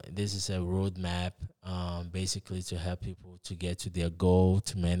 this is a roadmap basically to help people to get to their goal,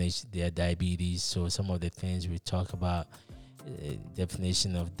 to manage their diabetes. So some of the things we talk about,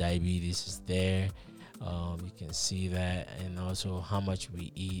 definition of diabetes is there. You can see that, and also how much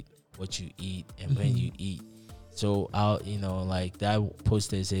we eat, what you eat, and when you eat. So like that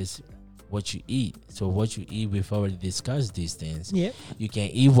poster says what you eat. So what you eat, we've already discussed these things. Yep. You can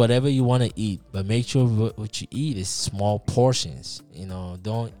eat whatever you want to eat, but make sure what you eat is small portions.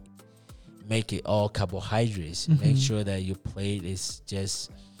 Don't make it all carbohydrates. Make sure that your plate is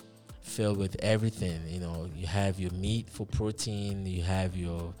just filled with everything. You have your meat for protein, you have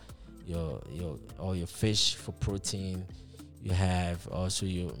your fish for protein, you have also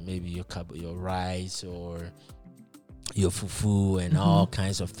your rice or your fufu and all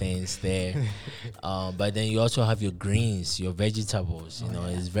kinds of things there. But then you also have your greens, your vegetables.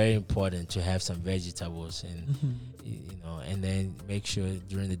 It's very important to have some vegetables, and and then make sure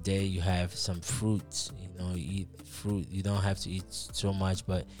during the day you have some fruits. You eat fruit. You don't have to eat so much,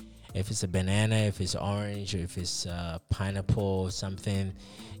 but if it's a banana, if it's orange, or if it's pineapple or something,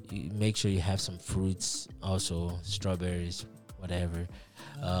 you make sure you have some fruits, also strawberries, whatever.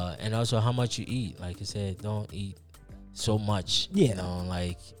 And also how much you eat. Like I said, don't eat so much.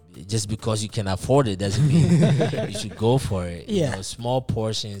 Like just because you can afford it doesn't mean you should go for it. Small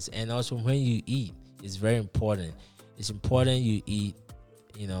portions. And also when you eat, it's very important. It's important you eat.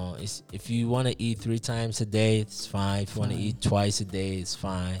 If you want to eat 3 times a day, it's fine. If you want to eat twice a day, it's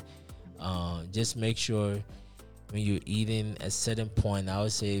fine. Just make sure when you're eating at a certain point. I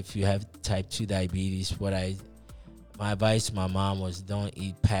would say if you have type 2 diabetes, my advice to my mom was don't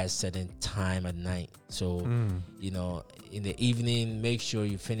eat past certain time at night. So, in the evening, make sure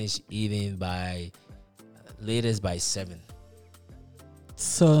you finish eating by latest by 7.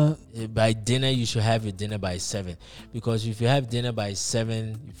 So by dinner, you should have your dinner by 7, because if you have dinner by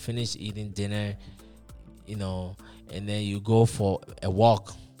 7, you finish eating dinner, and then you go for a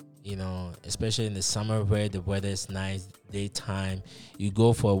walk. Especially in the summer where the weather is nice, daytime, you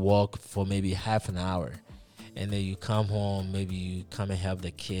go for a walk for maybe half an hour. And then you come home, maybe you come and help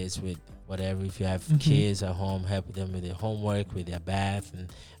the kids with whatever. If you have kids at home, help them with their homework, with their bath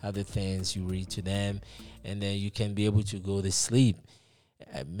and other things. You read to them, and then you can be able to go to sleep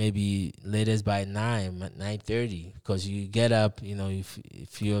maybe latest by 9:30, because you get up.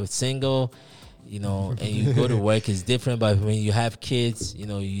 If you're single, and you go to work, it's different. But when you have kids,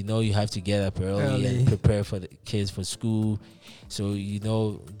 you have to get up early and prepare for the kids for school. So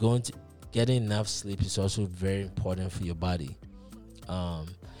getting enough sleep is also very important for your body.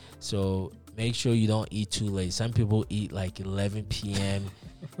 So make sure you don't eat too late. Some people eat like 11 p.m.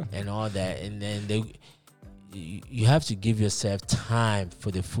 and all that, and then you have to give yourself time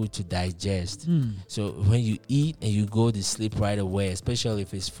for the food to digest. So when you eat and you go to sleep right away, especially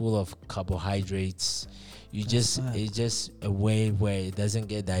if it's full of carbohydrates, it's just a way where it doesn't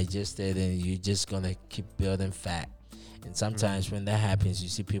get digested, and you're just gonna keep building fat. And sometimes when that happens, you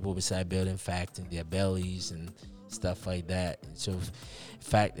see people beside building fat in their bellies and stuff like that. So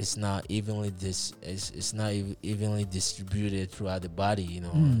fat is not evenly evenly distributed throughout the body, you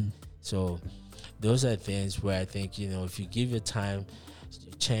know. So those are things where I think, you know, if you give your time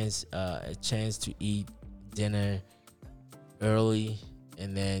a chance to eat dinner early,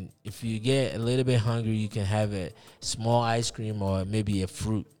 and then if you get a little bit hungry, you can have a small ice cream or maybe a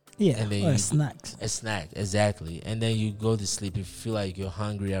fruit. Yeah, and then or a snack. A snack, exactly. And then you go to sleep if you feel like you're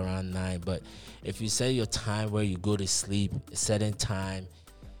hungry around 9. But if you set your time where you go to sleep, a certain time,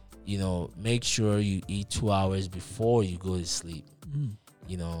 you know, make sure you eat 2 hours before you go to sleep.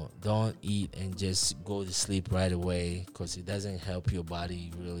 You know, don't eat and just go to sleep right away, because it doesn't help your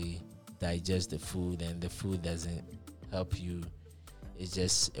body really digest the food, and the food doesn't help you. It's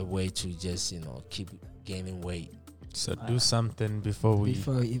just a way to just, you know, keep gaining weight. So do something before we eat.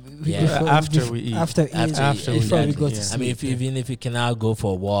 After we eat. After Before we go to sleep. I mean, even if you cannot go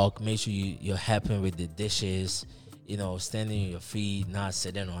for a walk, make sure you're helping with the dishes. You know, standing on your feet, not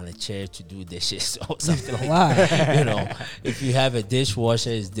sitting on a chair to do dishes or something like that. You know, if you have a dishwasher,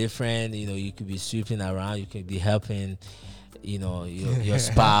 it's different. You know, you could be sweeping around. You could be helping, you know, your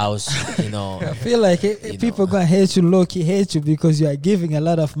spouse, you know. I feel like people gonna hate you, low-key hate you, because you are giving a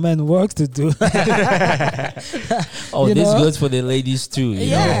lot of men work to do. Oh, this goes for the ladies too.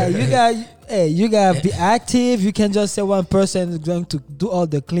 You know? You gotta be active. You can just say one person is going to do all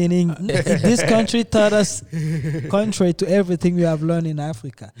the cleaning. This country taught us contrary to everything we have learned in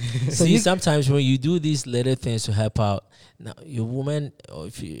Africa. So sometimes when you do these little things to help out, now your woman, or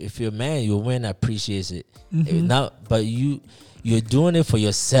if you're a man, your woman appreciates it. But you're doing it for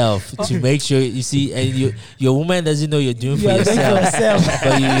yourself to make sure, you see, and your woman doesn't know you're doing for yourself.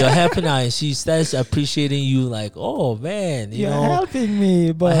 But you're helping her, and she starts appreciating you, like, oh man, you're helping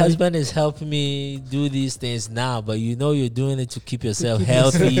me. But my husband is helping me do these things now, but you know you're doing it to keep yourself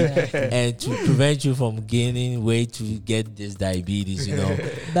healthy and to prevent you from gaining weight to get this diabetes, you know.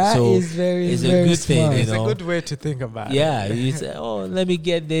 That is it's very a good smart. thing, you It's know. a good way to think about it. Yeah, you say, oh, let me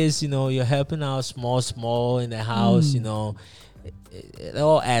get this, you know, you're helping out small in the house, you know. It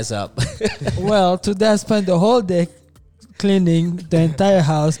all adds up. Well, today I spent the whole day cleaning the entire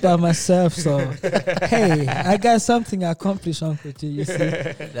house by myself. So, hey, I got something accomplished, Uncle T. You see?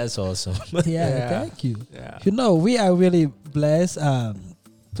 That's awesome. Yeah, thank you. Yeah. You know, we are really blessed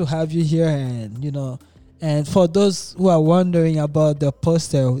to have you here, and you know, and for those who are wondering about the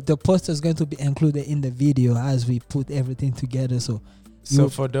poster is going to be included in the video as we put everything together. So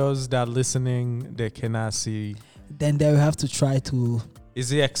For those that are listening, they cannot see. Then they will have to try to.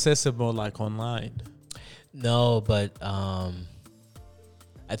 Is it accessible like online? No, but I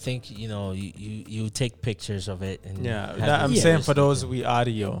think, you know, you take pictures of it. And I'm saying for those with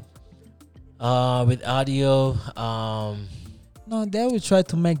audio. With audio, no, they will try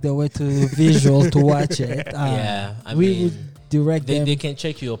to make the way to visual to watch it. I we mean, would direct them. They can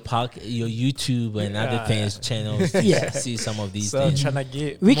check your YouTube and other things channels to see some of these things. Trying to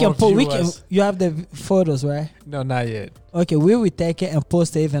get We can more put. viewers. You have the photos, right? No, not yet. Okay, we will take it and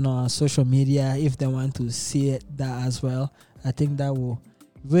post it even on social media if they want to see it that as well. I think that will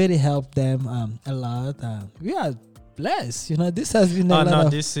really help them a lot. We are blessed. You know, this has been a lot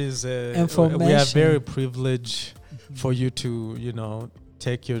of this is information. We are very privileged for you to, you know,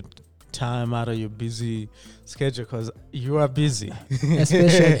 take your time out of your busy schedule, because you are busy.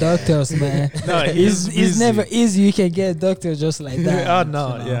 Especially doctors, man. No, it's never easy. You can get a doctor just like that. Oh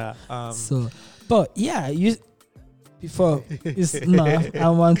no, you know? yeah. But yeah, before it's enough. I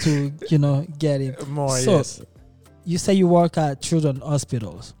want to, you know, get it more. So, yes. You say you work at children's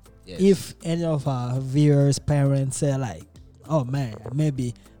hospitals. Yes. If any of our viewers, parents say like, oh man,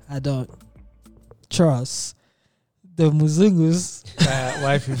 maybe I don't trust the Muzungus,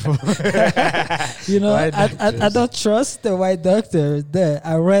 White people. you know, White I don't trust the white doctor there.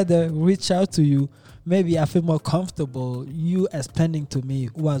 I rather reach out to you. Maybe I feel more comfortable you explaining to me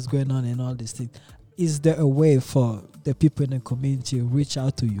what's going on and all these things. Is there a way for the people in the community to reach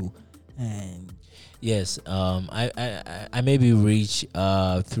out to you? And yes, I maybe reach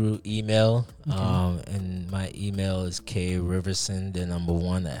through email, and my email is kriverson, the number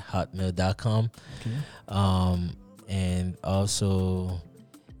 1 at hotmail.com. okay. And also,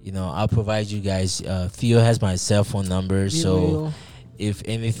 you know, I'll provide you guys. Theo has my cell phone number, so if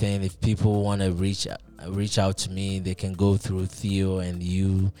anything, if people want to reach out to me, they can go through Theo and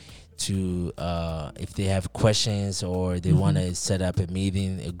you to if they have questions, or they want to set up a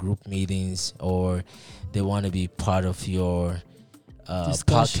group meetings, or they want to be part of your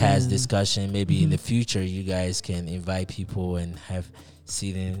podcast discussion. Maybe in the future you guys can invite people and have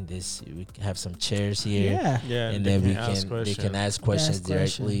seating this. We have some chairs here, and then they can ask questions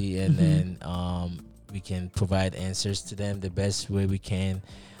directly, and then we can provide answers to them the best way we can.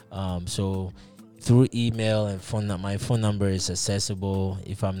 So through email and my phone number is accessible.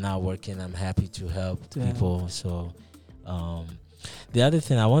 If I'm not working, I'm happy to help people. So the other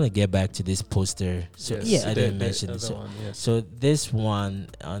thing, I want to get back to this poster. So I didn't mention it. So this one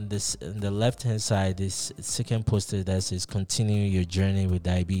on the left hand side, this second poster that says "Continue your journey with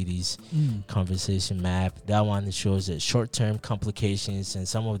diabetes" conversation map. That one shows the short term complications and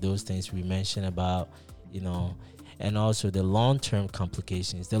some of those things we mentioned about, and also the long term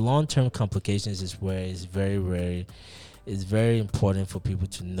complications. The long term complications is where it's very important for people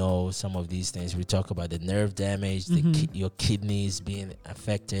to know some of these things. We talk about the nerve damage, your kidneys being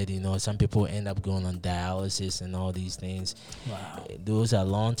affected. Some people end up going on dialysis and all these things. Wow. Those are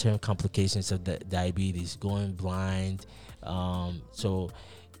long-term complications of the diabetes, going blind. So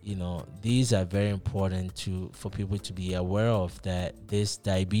these are very important for people to be aware of, that this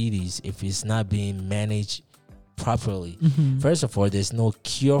diabetes, if it's not being managed properly, first of all, there's no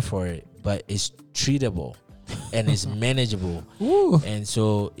cure for it, but it's treatable. And it's manageable. Ooh. And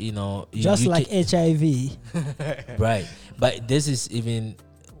so, just like HIV. Right. But this is even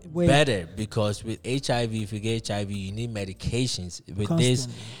better, because with HIV, if you get HIV, you need medications. With this,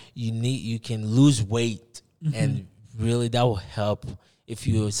 you can lose weight, and really that will help. If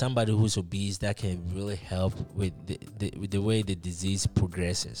you're somebody who's obese, that can really help with the way the disease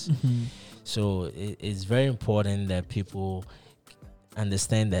progresses. So it's very important that people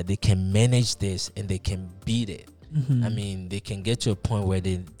understand that they can manage this and they can beat it. I mean, they can get to a point where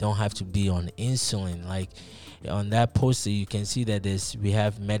they don't have to be on insulin. Like on that poster, you can see that we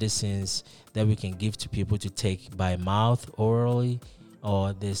have medicines that we can give to people to take by mouth, orally,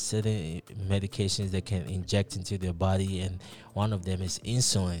 or there's certain medications that can inject into their body, and one of them is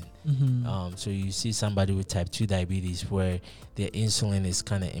insulin. So you see somebody with type 2 diabetes where their insulin is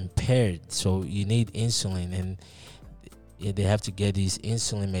kind of impaired, so you need insulin, and they have to get these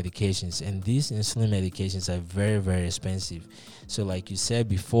insulin medications, and these insulin medications are very, very expensive. So like you said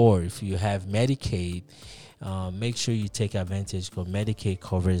before, if you have Medicaid, make sure you take advantage, because Medicaid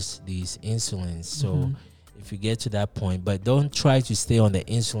covers these insulins. So if you get to that point, but don't try to stay on the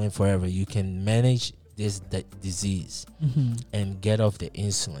insulin forever. You can manage this disease and get off the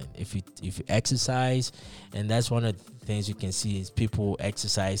insulin if you exercise. And that's one of the things you can see is people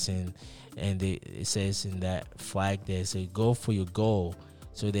exercising, and it says in that flag there, so go for your goal.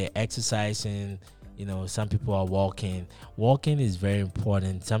 So they're exercising. Some people are walking. Walking is very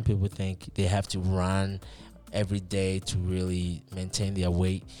important. Some people think they have to run every day to really maintain their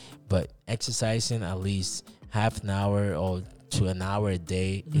weight, but exercising at least half an hour or to an hour a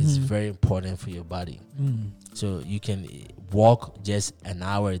day is very important for your body. So you can walk just an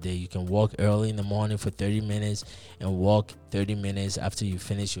hour a day. You can walk early in the morning for 30 minutes and walk 30 minutes after you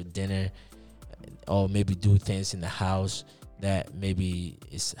finish your dinner, or maybe do things in the house that maybe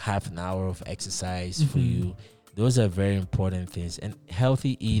is half an hour of exercise for you. Those are very important things. And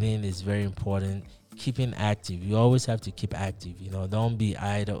healthy eating is very important. Keeping active. You always have to keep active. Don't be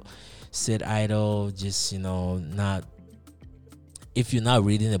idle, sit idle, just, not. If you're not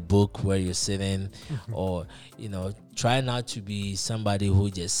reading a book where you're sitting, or, try not to be somebody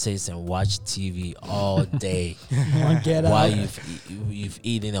who just sits and watch TV all day while you've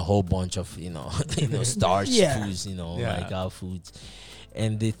eaten a whole bunch of, starch foods, like our foods.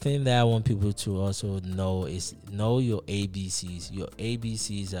 And the thing that I want people to also know is know your ABCs. Your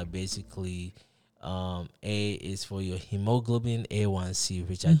ABCs are basically, A is for your hemoglobin A1C,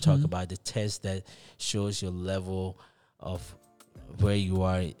 which I talk about, the test that shows your level of where you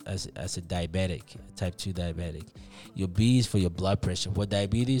are as a diabetic, type 2 diabetic. Your B is for your blood pressure. What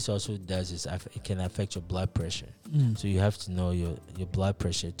diabetes also does is it can affect your blood pressure. So you have to know your blood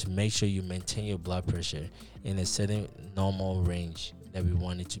pressure to make sure you maintain your blood pressure in a certain normal range that we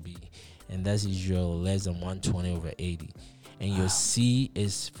want it to be. And that's usually less than 120/80. And your C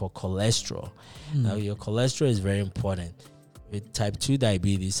is for cholesterol. Now, your cholesterol is very important. With type 2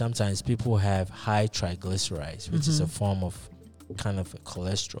 diabetes, sometimes people have high triglycerides, which is a form of kind of a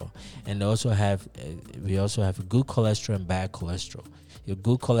cholesterol. And we also have good cholesterol and bad cholesterol. Your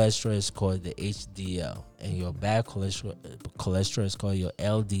good cholesterol is called the HDL, and your bad cholesterol is called your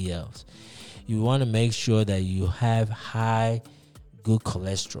LDLs. You want to make sure that you have good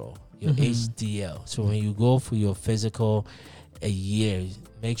cholesterol, your Mhm. HDL. So when you go for your physical a year,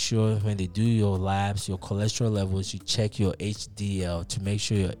 make sure when they do your labs, your cholesterol levels, you check your HDL to make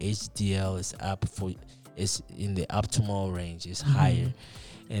sure your HDL is in the optimal range, is higher,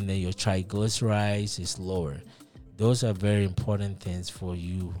 and then your triglycerides is lower. Those are very important things for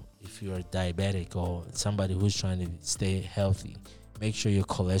you if you're diabetic or somebody who's trying to stay healthy. Make sure your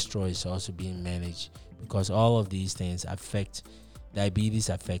cholesterol is also being managed, because all of these things affect diabetes,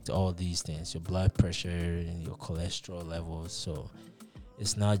 affect all these things, your blood pressure and your cholesterol levels. So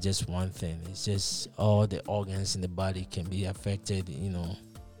it's not just one thing, it's just all the organs in the body can be affected,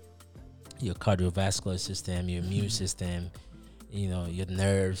 your cardiovascular system, your immune system, your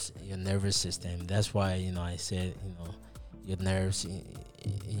nerves, your nervous system. That's why, I said, your nerves in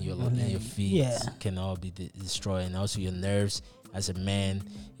your feet can all be destroyed, and also your nerves as a man,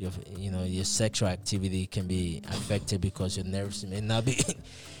 your sexual activity can be affected because your nerves may not be.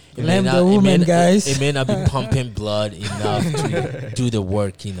 Blame the woman, guys. It may not be pumping blood enough to do the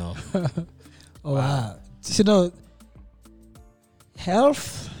work. Oh, wow.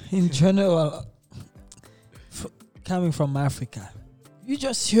 Health in general, coming from Africa, you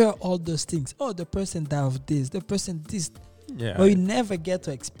just hear all those things. Oh, the person died of this, the person this. Yeah. But you never get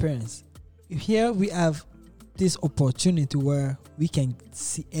to experience. Here we have this opportunity where we can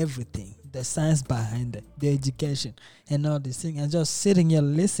see everything, the science behind it, the education, and all these things, and just sitting here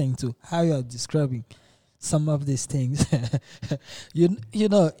listening to how you're describing some of these things.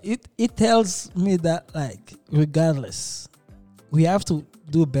 It tells me that, like, regardless, we have to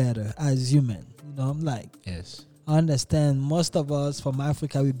do better as human. Yes. I understand most of us from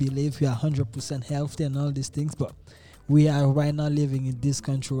Africa, we believe we are 100% healthy and all these things, but we are right now living in this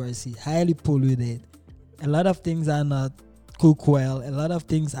country where it's highly polluted. A lot of things are not cooked well. A lot of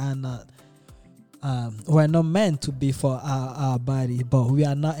things are not, we're not meant to be for our body, but we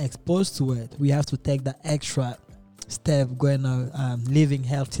are not exposed to it. We have to take the extra step, going on, living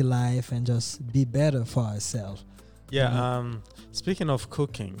healthy life and just be better for ourselves. Yeah. Speaking of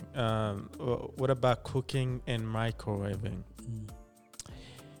cooking, what about cooking and microwaving?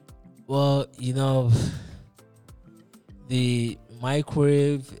 Well, the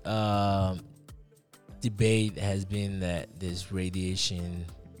microwave debate has been that there's radiation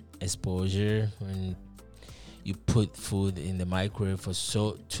exposure when you put food in the microwave for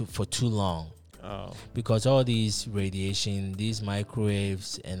too long. Oh. Because all these radiation, these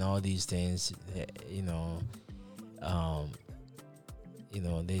microwaves and all these things,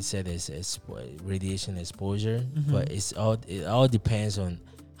 they said it's radiation exposure, but it all depends on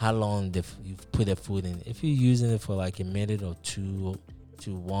how long you've put the food in. If you're using it for like a minute or two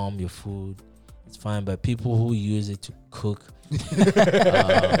to warm your food, it's fine. But people who use it to cook,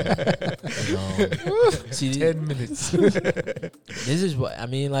 see, 10 minutes. This is what I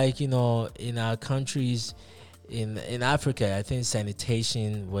mean. Like, in our countries, in Africa, I think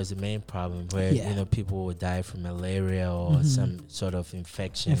sanitation was the main problem, where people would die from malaria or some sort of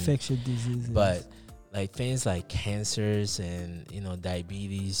infectious diseases. But like things like cancers and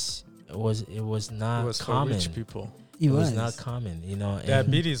diabetes, it was not common. For rich people. It was not common.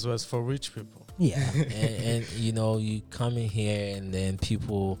 Diabetes was for rich people. Yeah. and you come in here and then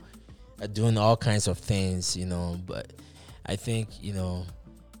people are doing all kinds of things. But I think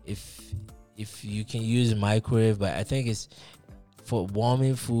if you can use a microwave, but I think it's for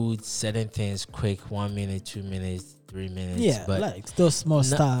warming food, setting things quick, 1 minute, 2 minutes, 3 minutes. Yeah, but like those small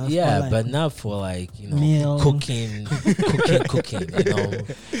stuff. Yeah, like but not for like meal. cooking. When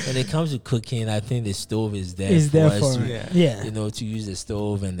it comes to cooking, I think the stove is there It's for there us for to, to use the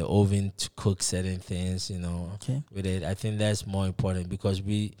stove and the oven to cook certain things. Okay. With it, I think that's more important, because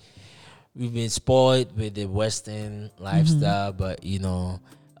we've been spoiled with the Western lifestyle, but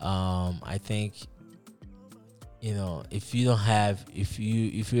I think if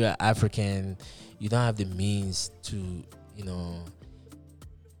you're African, you don't have the means to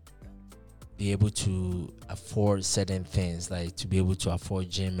be able to afford certain things, like to be able to afford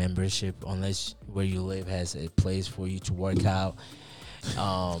gym membership, unless where you live has a place for you to work out.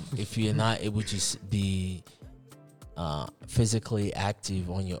 If you're not able to be physically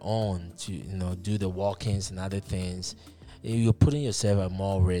active on your own to do the walk-ins and other things, you're putting yourself at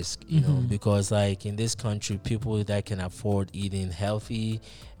more risk, because like in this country, people that can afford eating healthy,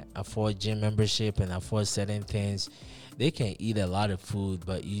 afford gym membership, and afford certain things, they can eat a lot of food.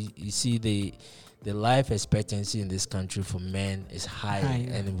 But you see the life expectancy in this country for men is higher.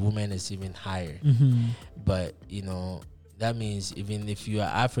 And women is even higher. But that means even if you are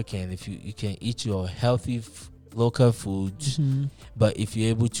African, if you can eat your healthy local foods, but if you're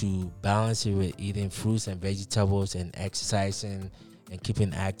able to balance it with eating fruits and vegetables and exercising and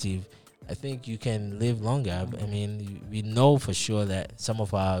keeping active, I think you can live longer. I mean, we know for sure that some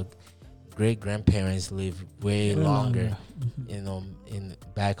of our great grandparents live way longer, you know, in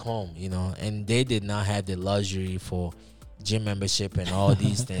back home, you know, and they did not have the luxury for gym membership and all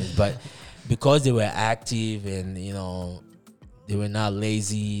these things, but because they were active and, you know, they were not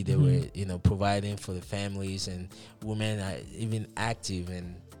lazy, they were, you know, providing for the families, and women are even active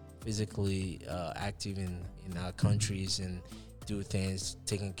and physically active in our countries and do things,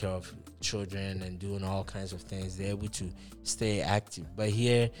 taking care of children and doing all kinds of things. They're able to stay active. But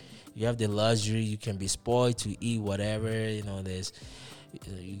here you have the luxury, you can be spoiled to eat whatever, you know,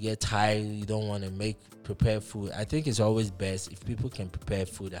 you get tired, you don't want to prepare food. I think it's always best if people can prepare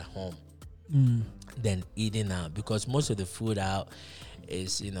food at home than eating out, because most of the food out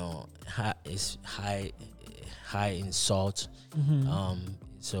is, you know, high in salt.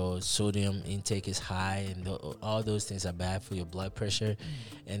 So sodium intake is high, and all those things are bad for your blood pressure.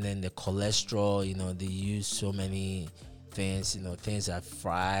 And then the cholesterol, you know, they use so many things, you know, things are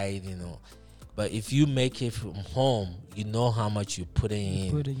fried, you know. But if you make it from home, you know how much you're putting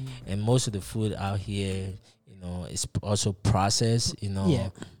in. And most of the food out here, you know, is also processed, you know. Yeah.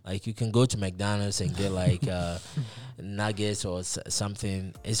 Like you can go to McDonald's and get like nuggets or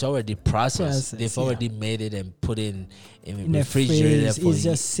something. It's already processed. They've already made it and put it in refrigerator for it's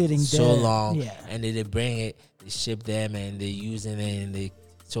just sitting so there. long. Yeah. And then they bring it, they ship them, and they're using it, and you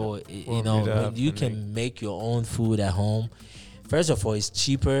Warm know, it up when you can make your own food at home, first of all, it's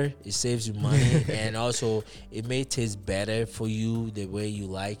cheaper, it saves you money, and also it may taste better for you the way you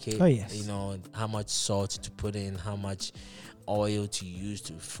like it. Oh, yes. You know, how much salt to put in, how much oil to use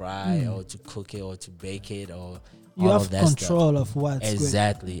to fry or to cook it or to bake it, or you all have of that control stuff. of what's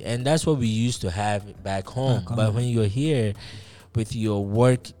Exactly. And that's what we used to have back home. But when you're here with your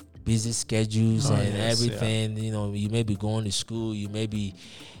work, busy schedules and everything, you know, you may be going to school, you may be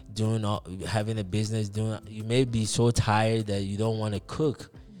having a business, you may be so tired that you don't want to cook.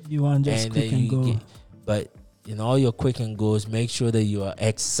 You want just quick and go. But in all your quick and goes, make sure that you are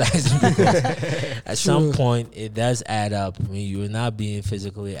exercising, because at some point it does add up when you're not being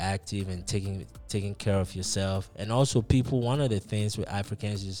physically active and taking care of yourself. And also, one of the things with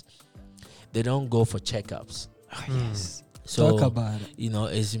Africans is they don't go for checkups. Oh, yes. So, talk about it. You know,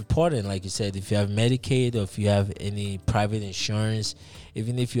 it's important, like you said, if you have Medicaid or if you have any private insurance,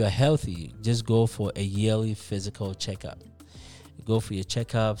 even if you are healthy, just go for a yearly physical checkup. Go for your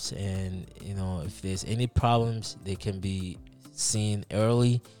checkups, and, you know, if there's any problems, they can be seen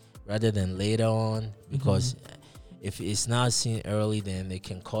early rather than later on, because if it's not seen early, then they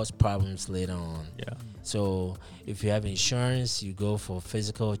can cause problems later on. Yeah. So if you have insurance, you go for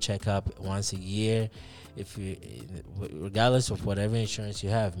physical checkup once a year. Regardless of whatever insurance you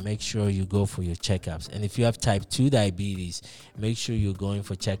have, make sure you go for your checkups. And if you have type 2 diabetes, make sure you're going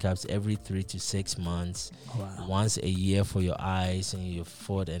for checkups every 3 to 6 months, once a year for your eyes and your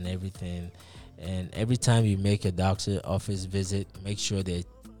foot and everything. And every time you make a doctor office visit, make sure they're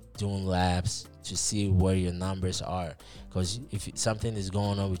doing labs to see where your numbers are, because if something is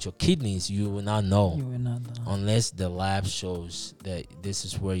going on with your kidneys, you will not know unless the lab shows that this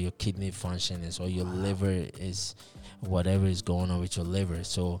is where your kidney function is, or your liver is, whatever is going on with your liver.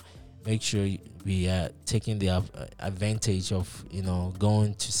 So make sure we are taking the advantage of, you know,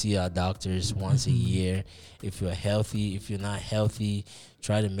 going to see our doctors once a year. If you're healthy, if you're not healthy,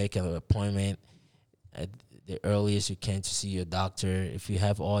 try to make an appointment at the earliest you can to see your doctor. If you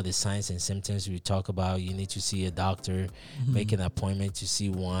have all the signs and symptoms we talk about, you need to see a doctor. Make an appointment to see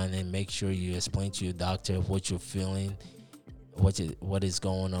one, and make sure you explain to your doctor what you're feeling, what is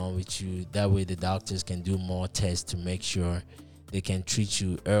going on with you. That way the doctors can do more tests to make sure they can treat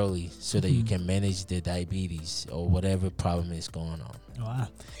you early, so that you can manage the diabetes or whatever problem is going on. Wow.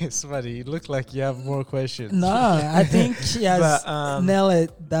 It's funny. You look like you have more questions. No, I think she has nailed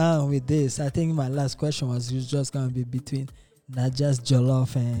it down with this. I think my last question was just going to be between not just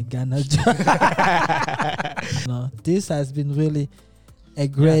Jollof and Ghana. No, this has been really a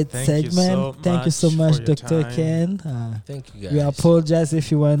great segment. Thank you so much, Dr. Ken. Thank you, guys. We apologize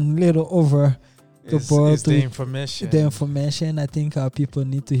if you went a little over the information. The information. I think our people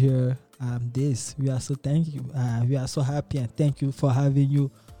need to hear this. We are so thank you. We are so happy, and thank you for having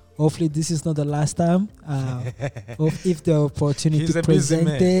you. Hopefully this is not the last time. If the opportunity to present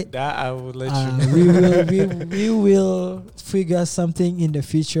it, that I will let you know. we will figure something in the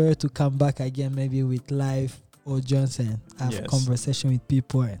future to come back again, maybe with live audience and have conversation with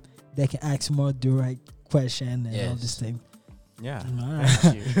people, and they can ask more direct question and all this thing. Yeah. Alright.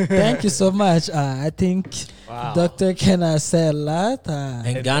 Thank you. Thank you so much. I think Wow. Dr. Kenna said a lot.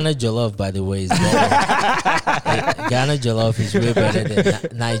 And Ghana Jollof, by the way, is better. Ghana Jollof is way better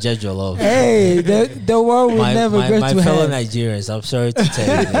than Niger Jollof. Hey, the world will never go my to fellow hell. Nigerians, I'm sorry to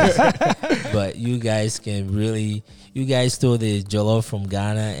tell you this, but you guys can really, you guys stole the Jollof from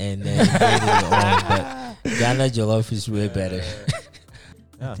Ghana and then made it your own, but Ghana Jollof is way better.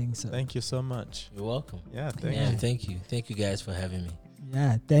 Yeah. I think so. Thank you so much. You're welcome. Yeah. Thank Yeah, you. thank you. Thank you guys for having me.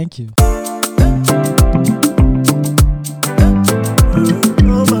 Yeah, thank you.